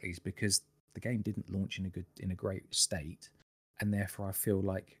that correctly is because the game didn't launch in a great state, and therefore I feel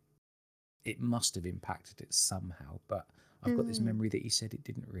like it must have impacted it somehow. But I've got this memory that he said it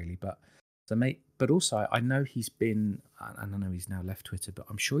didn't really. But also I know he's been, and I know he's now left Twitter, but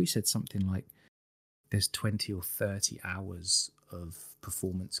I'm sure he said something like there's 20 or 30 hours of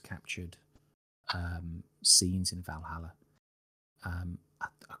performance captured scenes in Valhalla.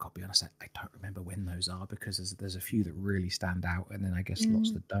 I can't be honest, I don't remember when those are, because there's a few that really stand out, and then I guess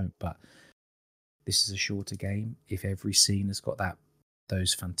lots that don't. But this is a shorter game. If every scene has got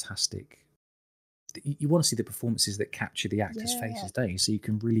those fantastic, you want to see the performances that capture the actors' faces, don't you? So you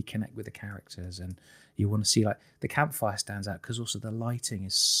can really connect with the characters, and you want to see, like, the campfire stands out because also the lighting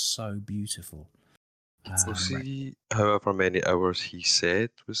is so beautiful. We'll see however many hours he said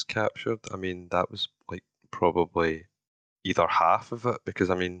was captured. I mean, that was like probably either half of it,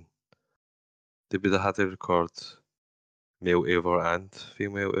 because I mean, they would have had to record male Eivor and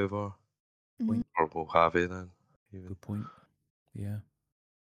female Eivor, or Mojave then. Even. Good point. Yeah.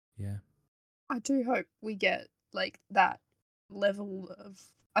 I do hope we get like that level of.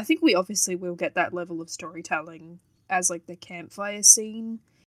 I think we obviously will get that level of storytelling as like the campfire scene,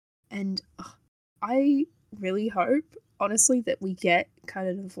 and I really hope, honestly, that we get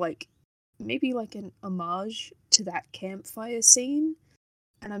kind of like maybe like an homage to that campfire scene,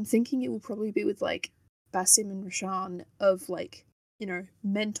 and I'm thinking it will probably be with like Basim and Rashan of like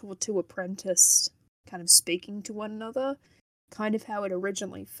mentor to apprentice, kind of speaking to one another, kind of how it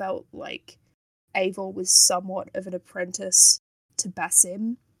originally felt like Eivor was somewhat of an apprentice to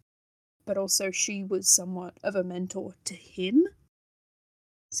Basim, but also she was somewhat of a mentor to him.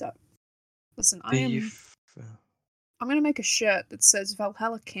 So, listen, I'm going to make a shirt that says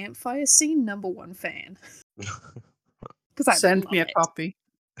Valhalla Campfire Scene #1 fan. Because I Send love me a it. copy.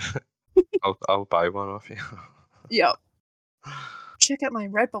 I'll buy one off you. Yep. Check out my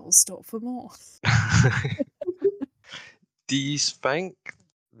Redbubble store for more. Do you think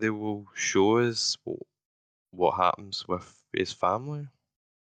they will show us what happens with his family?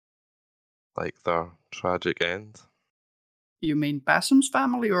 Like their tragic end? You mean Basim's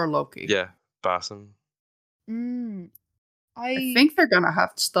family or Loki? Yeah, Basim. I think they're gonna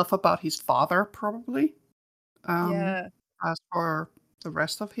have stuff about his father, probably. Yeah. As for the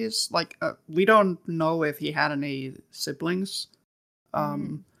rest of his, like, we don't know if he had any siblings.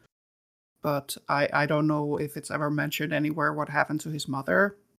 But I don't know if it's ever mentioned anywhere what happened to his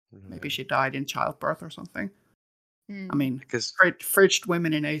mother. Maybe she died in childbirth or something. I mean, because fridged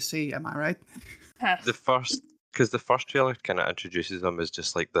women in AC, am I right? the first trailer kind of introduces him as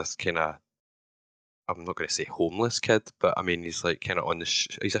just like this kind of, I'm not going to say homeless kid, but I mean he's like kind of on the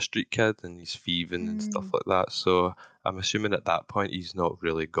he's a street kid and he's thieving and stuff like that. So I'm assuming at that point he's not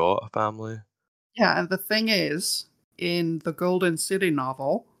really got a family. Yeah, and the thing is, in the Golden City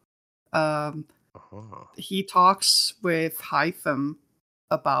novel, he talks with Hytham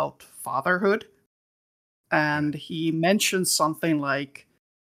about fatherhood, and he mentions something like,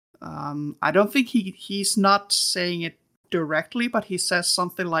 I don't think he's not saying it directly, but he says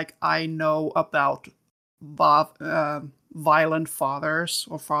something like, I know about violent fathers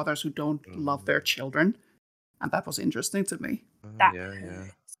or fathers who don't love their children. And that was interesting to me. Yeah.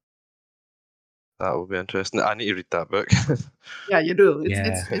 That will be interesting. I need to read that book. Yeah, you do.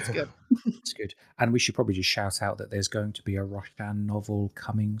 It's good. It's good. And we should probably just shout out that there's going to be a Roshan novel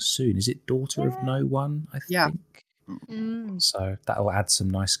coming soon. Is it Daughter of No One, I think? So that'll add some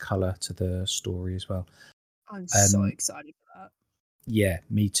nice colour to the story as well. I'm so excited for that. Yeah,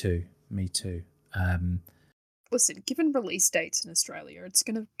 me too. Listen, given release dates in Australia, it's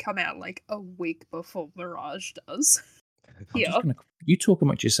going to come out like a week before Mirage does. You talk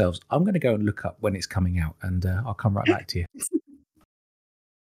amongst yourselves. I'm going to go and look up when it's coming out, and I'll come right back to you.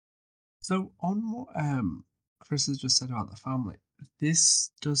 So on what Chris has just said about the family, this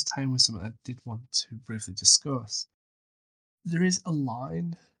does tie in with something I did want to briefly discuss. There is a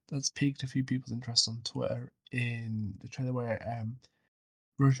line that's piqued a few people's interest on Twitter in the trailer where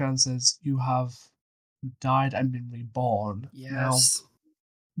Roshan says, "You have died and been reborn. Yes.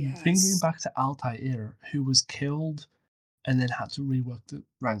 Now, thinking Yes. back to Altair, who was killed and then had to rework the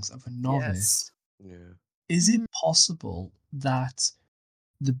ranks of a novice, Yes. Yeah. is it Mhm. possible that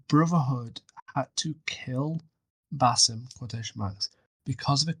the Brotherhood had to kill Basim, quotation marks,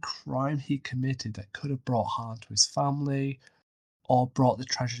 because of a crime he committed that could have brought harm to his family or brought the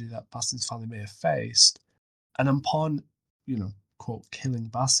tragedy that Basim's family may have faced? And upon, quote, killing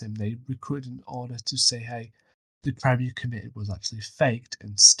Basim, they recruited in order to say, hey, the crime you committed was actually faked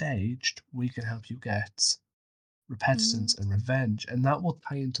and staged. We can help you get repentance and revenge. And that will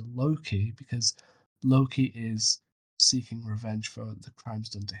tie into Loki because Loki is seeking revenge for the crimes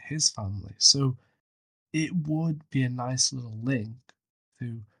done to his family. So it would be a nice little link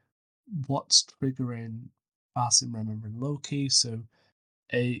to what's triggering Basim remembering Loki. So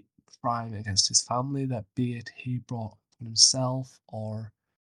a crime against his family that be it he brought on himself or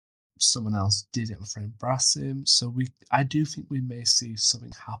someone else did it for Basim. So I do think we may see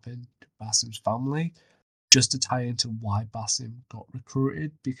something happen to Basim's family just to tie into why Basim got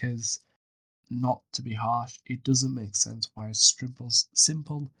recruited, because not to be harsh, it doesn't make sense why a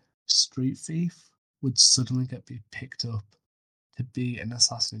simple street thief would suddenly be picked up to be an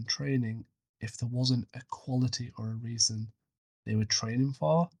assassin in training if there wasn't a quality or a reason they were training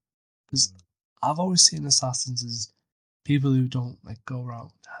for. Because I've always seen assassins as people who don't go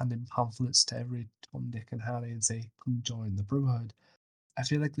around handing pamphlets to every Tom, Dick, and Harry and say, "Come join the Brotherhood." I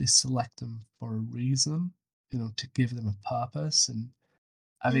feel like they select them for a reason, to give them a purpose. And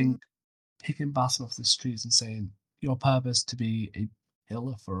I think picking Basim off the streets and saying your purpose to be a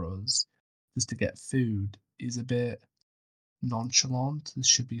pillar for us is to get food is a bit nonchalant. There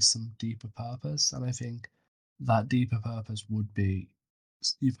should be some deeper purpose, and I think that deeper purpose would be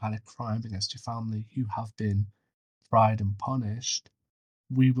you've had a crime against your family, you have been tried and punished.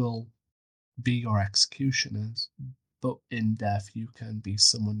 We will be your executioners, but in death you can be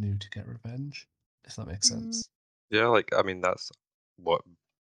someone new to get revenge, if that makes sense. Yeah, I mean, that's what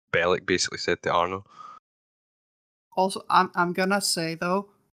Bellic basically said to Arno. Also, I'm gonna say though,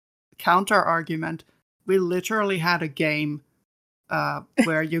 counter argument. We literally had a game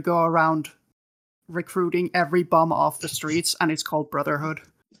where you go around recruiting every bum off the streets, and it's called Brotherhood.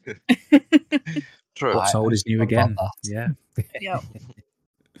 True. What's old is new forgot again. about that. Yeah. Yep.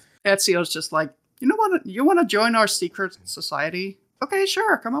 Ezio's just like, you want to join our secret society? Okay,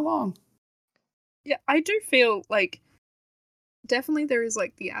 sure, come along. Yeah, I do feel like definitely there is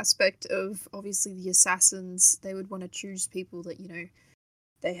the aspect of obviously the assassins, they would want to choose people that,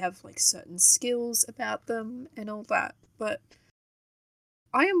 they have certain skills about them and all that. But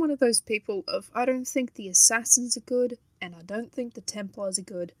I am one of those people of I don't think the assassins are good, and I don't think the Templars are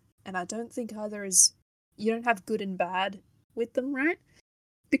good, and I don't think either is you don't have good and bad with them, right?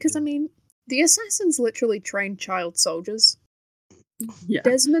 Because I mean, the assassins literally trained child soldiers. Yeah,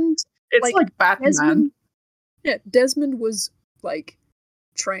 Desmond, it's like Batman. Desmond was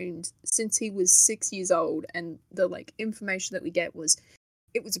trained since he was 6 years old, and the information that we get was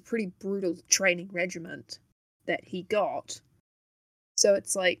it was a pretty brutal training regiment that he got. So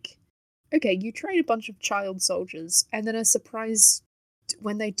it's okay, you train a bunch of child soldiers and then are surprised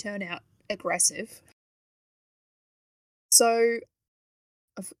when they turn out aggressive. So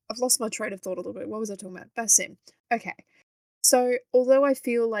I've lost my train of thought a little bit. What was I talking about? Basim. Okay. So although I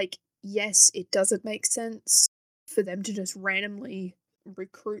feel yes, it doesn't make sense for them to just randomly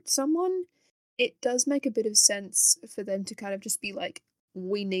recruit someone, it does make a bit of sense for them to kind of just be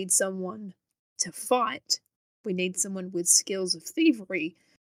we need someone to fight. We need someone with skills of thievery.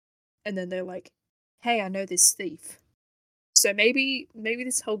 And then they're like, hey, I know this thief. So maybe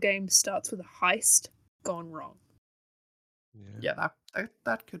this whole game starts with a heist gone wrong. Yeah,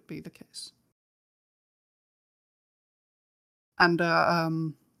 that could be the case. And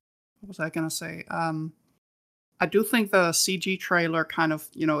what was I gonna say? I do think the CG trailer kind of,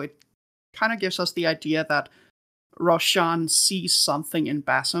 it kind of gives us the idea that Roshan sees something in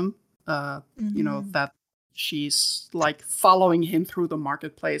Basim. That she's following him through the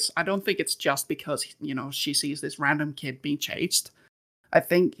marketplace. I don't think it's just because she sees this random kid being chased. I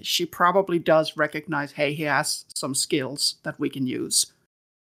think she probably does recognize, hey, he has some skills that we can use,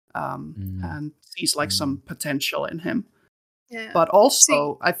 and sees some potential in him. Yeah. But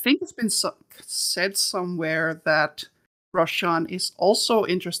also, I think it's been said somewhere that Roshan is also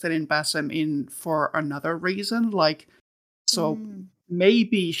interested in Basim for another reason.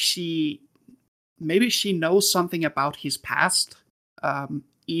 Maybe she knows something about his past.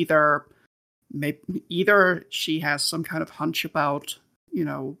 Either she has some kind of hunch about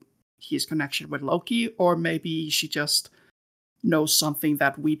his connection with Loki, or maybe she just knows something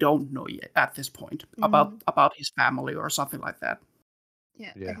that we don't know yet at this point about his family or something like that.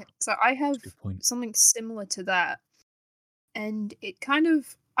 Yeah. Yeah. Okay. So I have Good point. something similar to that, and it kind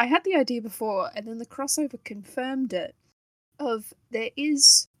of I had the idea before, and then the crossover confirmed it. Of there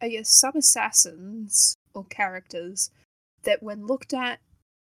is, I guess, some assassins or characters that, when looked at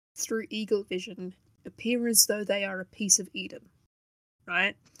through eagle vision, appear as though they are a piece of Eden,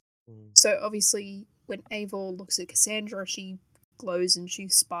 right? So obviously, when Eivor looks at Cassandra, she glows and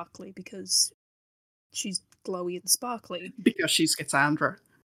she's sparkly because she's glowy and sparkly. Because she's Cassandra.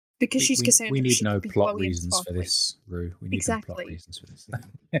 Because she's Cassandra, we need she no could be plot glowy reasons and for sparkly. this, Rue. We need no plot Exactly. reasons for this.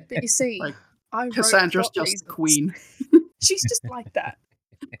 But you see, Like, I wrote Cassandra's plot just reasons. queen. She's just like that.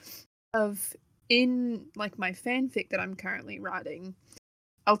 In like my fanfic that I'm currently writing,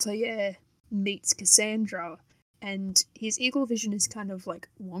 Altair meets Cassandra, and his eagle vision is kind of like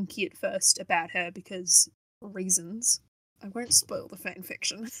wonky at first about her because reasons. I won't spoil the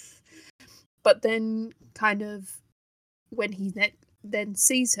fanfiction. But then kind of when he then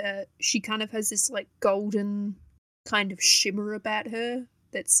sees her, she kind of has this like golden kind of shimmer about her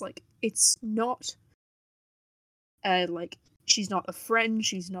that's like, it's not like, she's not a friend,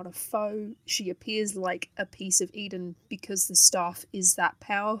 she's not a foe, she appears like a piece of Eden because the staff is that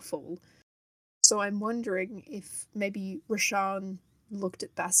powerful. So I'm wondering if maybe Rashaan looked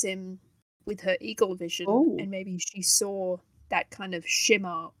at Basim with her eagle vision, and maybe she saw that kind of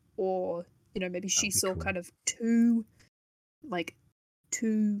shimmer, or maybe she saw cool. kind of two,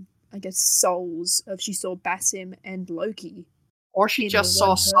 I guess, souls of, she saw Basim and Loki. Or she in just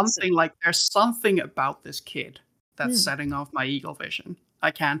one saw person. something like, there's something about this kid that's setting off my eagle vision.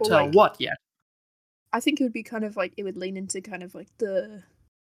 I can't Or tell like- what yet. I think it would be kind of like, it would lean into kind of like the,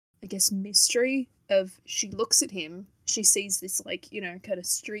 I guess, mystery of, she looks at him, she sees this like, kind of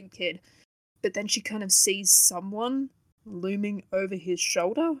street kid, but then she kind of sees someone looming over his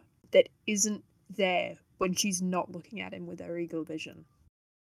shoulder that isn't there when she's not looking at him with her eagle vision.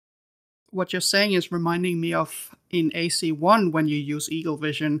 What you're saying is reminding me of in AC1 when you use eagle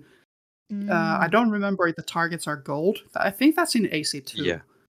vision. I don't remember if the targets are gold. I think that's in AC2. Yeah.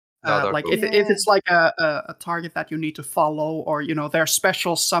 No, they're like gold. if it's like a target that you need to follow, or they're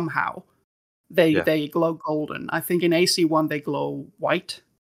special somehow, they glow golden. I think in AC1 they glow white,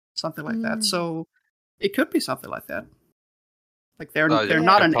 something like that. So it could be something like that. Like they're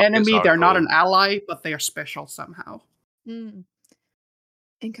not an enemy, they're not an ally, but they are special somehow. And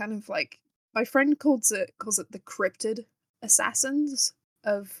kind of like, my friend calls it the cryptid assassins.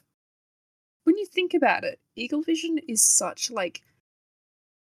 Of, when you think about it, eagle vision is such like,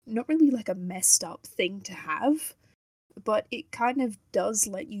 not really like a messed up thing to have, but it kind of does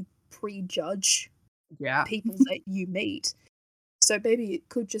let you prejudge people that you meet. So maybe it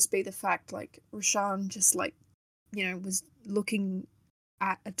could just be the fact like Rashaan just like, was looking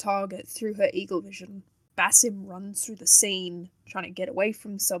at a target through her eagle vision. Basim runs through the scene trying to get away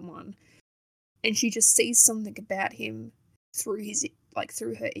from someone, and she just sees something about him through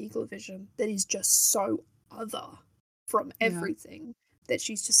her eagle vision that is just so other from everything that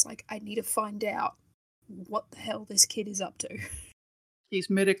she's just like, I need to find out what the hell this kid is up to. His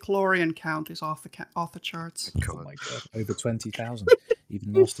midichlorian count is off the charts. Oh my god, over 20,000.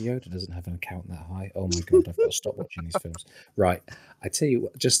 Even Master Yoda doesn't have an account that high. Oh my god, I've got to stop watching these films. Right, I tell you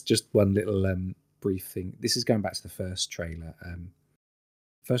what, just one little brief thing. This is going back to the first trailer.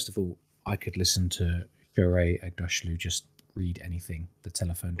 First of all, I could listen to Shorey Agdashlu just read anything, the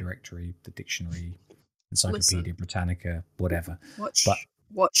telephone directory, the dictionary, Encyclopedia Britannica, whatever.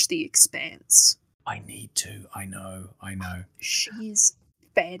 Watch The Expanse. I need to. I know. She's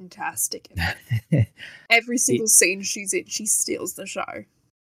fantastic in it. Every single scene she's in, she steals the show.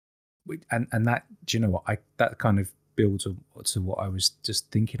 And that, do you know what? That kind of builds to what I was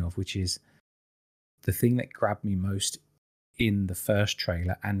just thinking of, which is the thing that grabbed me most in the first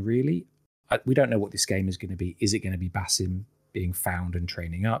trailer. And really, we don't know what this game is going to be. Is it going to be Basim being found and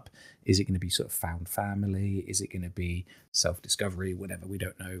training up? Is it going to be sort of found family? Is it going to be self-discovery? Whatever, we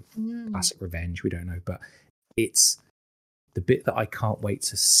don't know. Classic revenge, we don't know. But it's the bit that I can't wait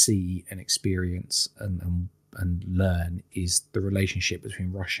to see and experience and learn is the relationship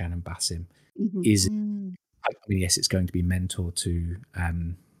between Roshan and Basim. I mean, yes, it's going to be mentor to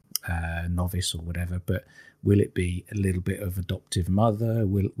novice or whatever, but will it be a little bit of adoptive mother?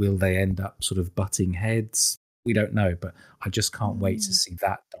 Will they end up sort of butting heads? We don't know, but I just can't wait to see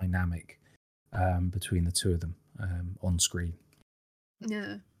that dynamic between the two of them on screen.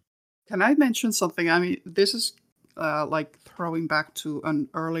 Yeah. Can I mention something? I mean, this is like throwing back to an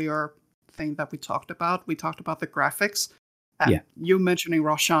earlier thing that we talked about. We talked about the graphics. And you mentioning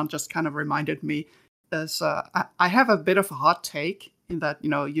Roshan just kind of reminded me. is I have a bit of a hot take in that,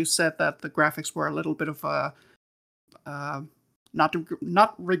 you said that the graphics were a little bit of a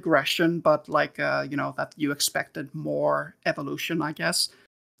not regression, but like that you expected more evolution, I guess.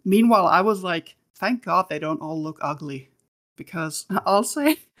 Meanwhile, I was like, thank God they don't all look ugly, because I'll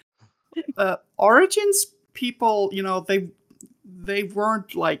say Origins people, they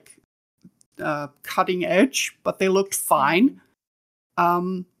weren't like cutting edge, but they looked fine.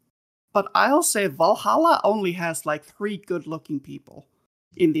 But I'll say Valhalla only has like 3 good-looking people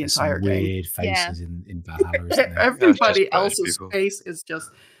in the There's entire some game. weird faces in Valhalla, isn't there? Everybody British else's people. face is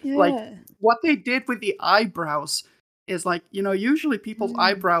just Yeah. like what they did with the eyebrows is like, usually people's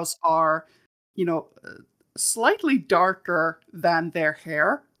eyebrows are, slightly darker than their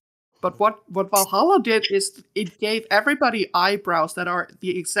hair. But what Valhalla did is it gave everybody eyebrows that are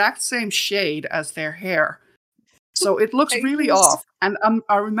the exact same shade as their hair. So it looks really off. And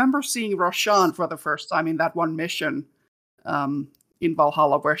I remember seeing Roshan for the first time in that one mission in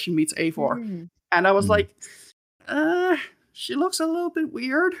Valhalla where she meets Eivor. And I was like, she looks a little bit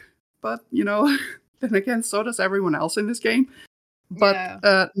weird. But, then again, so does everyone else in this game.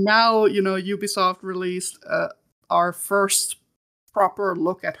 But now, Ubisoft released our first proper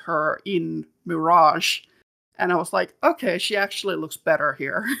look at her in Mirage. And I was like, okay, she actually looks better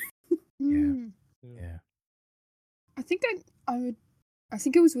here. Yeah. I think I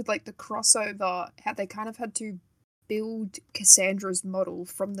think it was with like the crossover, how they kind of had to build Cassandra's model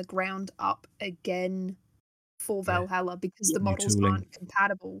from the ground up again for Valhalla because the models aren't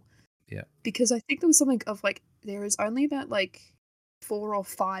compatible. Yeah. Because I think there was something of like there is only about like 4 or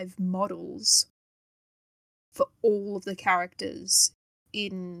 5 models for all of the characters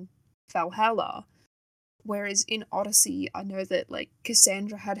in Valhalla. Whereas in Odyssey, I know that like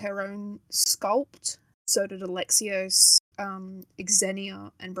Cassandra had her own sculpt, so did Alexios,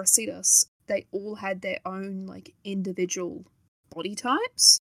 Xenia, and Brasidas. They all had their own like individual body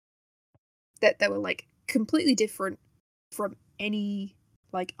types that they were like completely different from any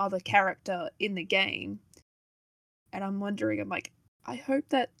like other character in the game. And I'm wondering, I'm like, I hope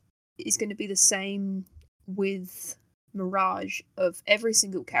that is going to be the same with Mirage, of every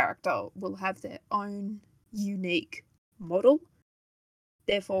single character will have their own unique model.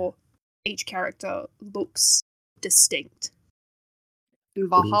 Therefore, each character looks distinct. In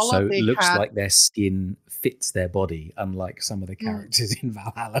But Valhalla, also they looks had like their skin fits their body, unlike some of the characters in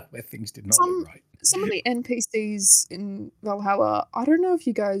Valhalla where things did not look right. Some of the NPCs in Valhalla, I don't know if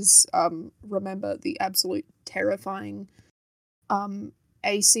you guys remember the absolute terrifying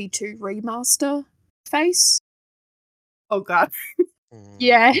AC2 remaster face. Oh god.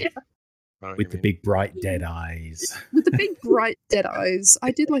 Yeah. With the big bright dead eyes. With the big bright dead eyes.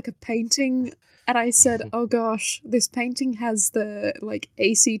 I did like a painting and I said, oh gosh, this painting has the like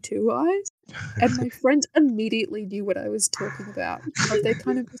AC2 eyes. And my friend immediately knew what I was talking about. Like they're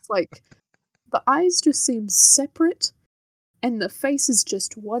kind of just like, the eyes just seem separate and the face is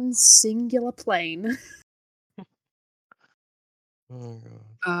just one singular plane.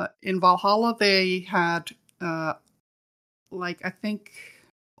 In Valhalla, they had like I think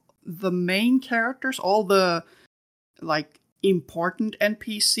the main characters, all the like important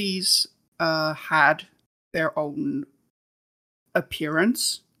NPCs had their own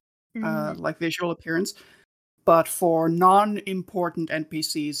appearance, like visual appearance. But for non-important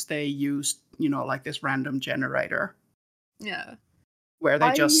NPCs, they used, like this random generator. Yeah. Where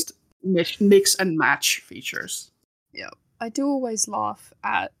they just mix and match features. Yeah. I do always laugh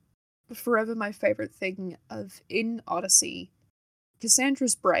at forever my favorite thing of in Odyssey,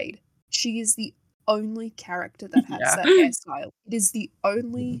 Cassandra's braid. She is the only character that has that hairstyle. It is the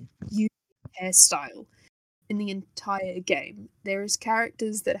only unique hairstyle in the entire game. There is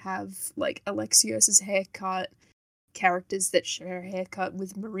characters that have like Alexios's haircut, characters that share a haircut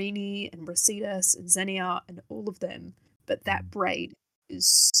with Marini and Brasidas and Xenia and all of them, but that braid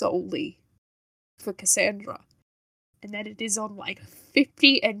is solely for Cassandra. And that it is on like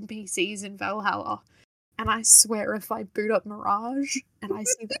 50 NPCs in Valhalla. And I swear if I boot up Mirage and I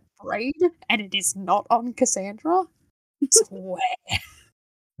see that braid and it is not on Cassandra, I swear.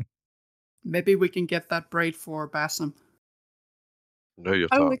 Maybe we can get that braid for Basim. No, you're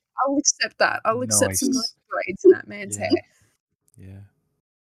talking. I'll accept that. I'll accept some nice braids in that man's hair. Yeah.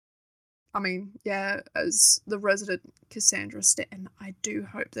 I mean, yeah, as the resident Cassandra stan, I do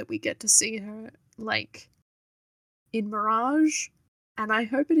hope that we get to see her, like, in Mirage. And I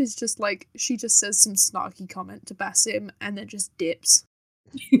hope it is just like, she just says some snarky comment to Basim and then just dips.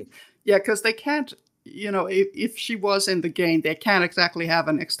 Yeah, because they can't, if she was in the game, they can't exactly have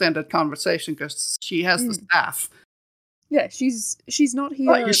an extended conversation because she has the staff. Yeah, she's not here.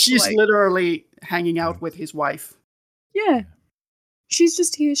 Like, to, she's like, literally hanging out with his wife. yeah. She's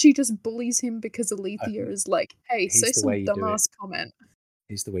just here. She just bullies him because Alethea is like, "Hey, Here's say the some way you do it. dumbass comment."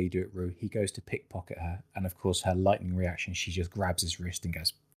 Here's the way you do it, Rue. He goes to pickpocket her, and of course, her lightning reaction, she just grabs his wrist and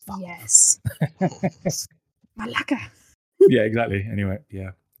goes, "Fuck off." Yes. Malaka. Yeah, exactly. Anyway,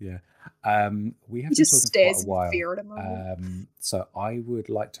 yeah. We have He been just talking for quite stares a in while. fear at a moment. So I would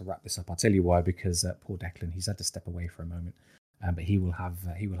like to wrap this up. I'll tell you why, because poor Declan, he's had to step away for a moment, but he will have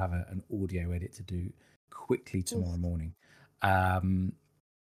an audio edit to do quickly tomorrow morning.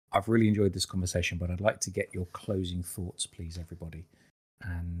 I've really enjoyed this conversation, but I'd like to get your closing thoughts, please, everybody,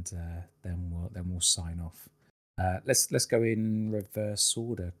 and then we'll sign off. Let's go in reverse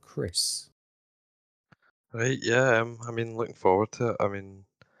order. Chris. Right, yeah, I mean, looking forward to it. I mean,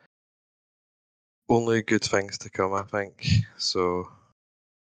 only good things to come, I think. So,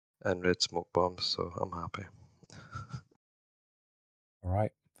 and red smoke bombs, so I'm happy. All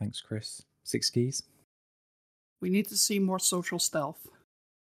right, thanks, Chris. Six keys. We need to see more social stealth.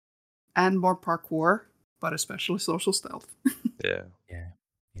 And more parkour, but especially social stealth. Yeah.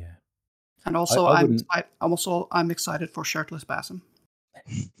 And also, I wouldn't. I'm excited for shirtless Basim.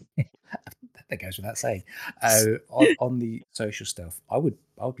 That goes without saying. On the social stuff, I would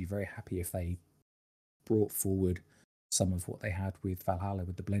be very happy if they brought forward some of what they had with Valhalla,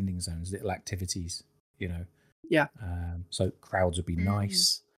 with the blending zones, little activities. Yeah. So crowds would be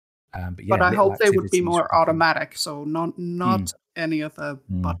nice. But I little hope they would be activities more cool. automatic, so not any of the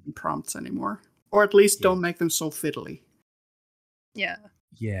button prompts anymore, or at least don't make them so fiddly. Yeah.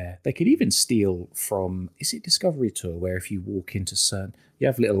 Yeah, they could even steal from, is it Discovery Tour, where if you walk into certain, you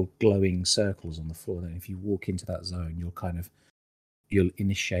have little glowing circles on the floor, then if you walk into that zone, you'll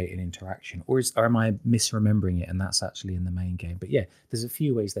initiate an interaction. Or am I misremembering it and that's actually in the main game? But yeah, there's a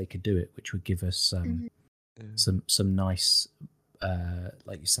few ways they could do it, which would give us some nice,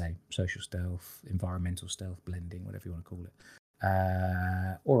 like you say, social stealth, environmental stealth, blending, whatever you want to call it.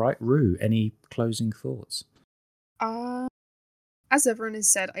 All right, Rue, any closing thoughts? As everyone has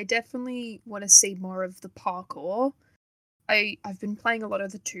said, I definitely want to see more of the parkour. I've been playing a lot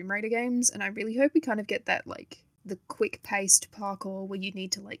of the Tomb Raider games, and I really hope we kind of get that, like, the quick-paced parkour where you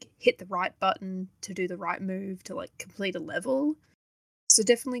need to, like, hit the right button to do the right move to, like, complete a level. So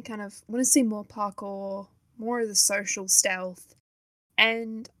definitely kind of want to see more parkour, more of the social stealth.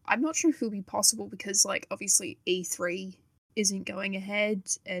 And I'm not sure if it'll be possible because, like, obviously E3 isn't going ahead,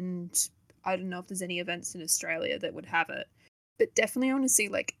 and I don't know if there's any events in Australia that would have it. But definitely I want to see,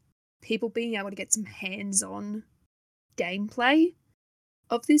 like, people being able to get some hands-on gameplay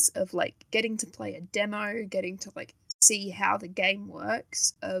of this, of, like, getting to play a demo, getting to, like, see how the game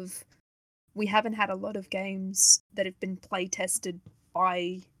works. We haven't had a lot of games that have been play tested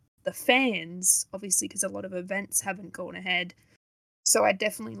by the fans, obviously, because a lot of events haven't gone ahead. So I'd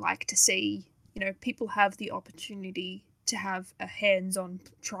definitely like to see, people have the opportunity to have a hands-on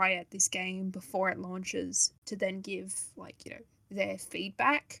try at this game before it launches to then give, like, their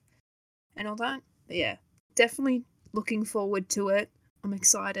feedback and all that. But yeah, definitely looking forward to it. I'm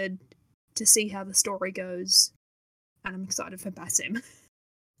excited to see how the story goes, and I'm excited for Basim.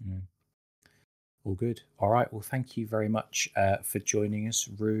 All good. All right. Well, thank you very much for joining us,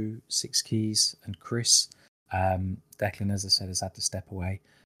 Rue, Six Keys, and Chris. Declan, as I said, has had to step away.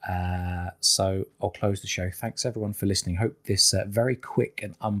 So I'll close the show. Thanks everyone for listening. Hope this very quick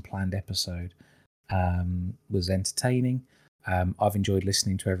and unplanned episode was entertaining. I've enjoyed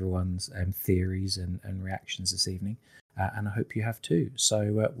listening to everyone's theories and reactions this evening, and I hope you have too.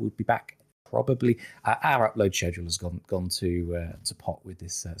 So we'll be back probably. Our upload schedule has gone to pot with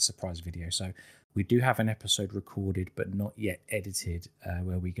this surprise video. So we do have an episode recorded but not yet edited,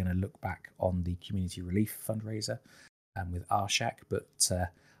 where we're going to look back on the community relief fundraiser with Arshak, but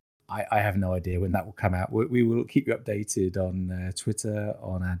I have no idea when that will come out. We will keep you updated on Twitter,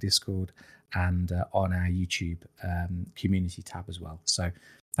 on our Discord, and on our YouTube community tab as well. So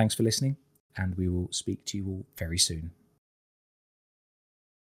thanks for listening, and we will speak to you all very soon.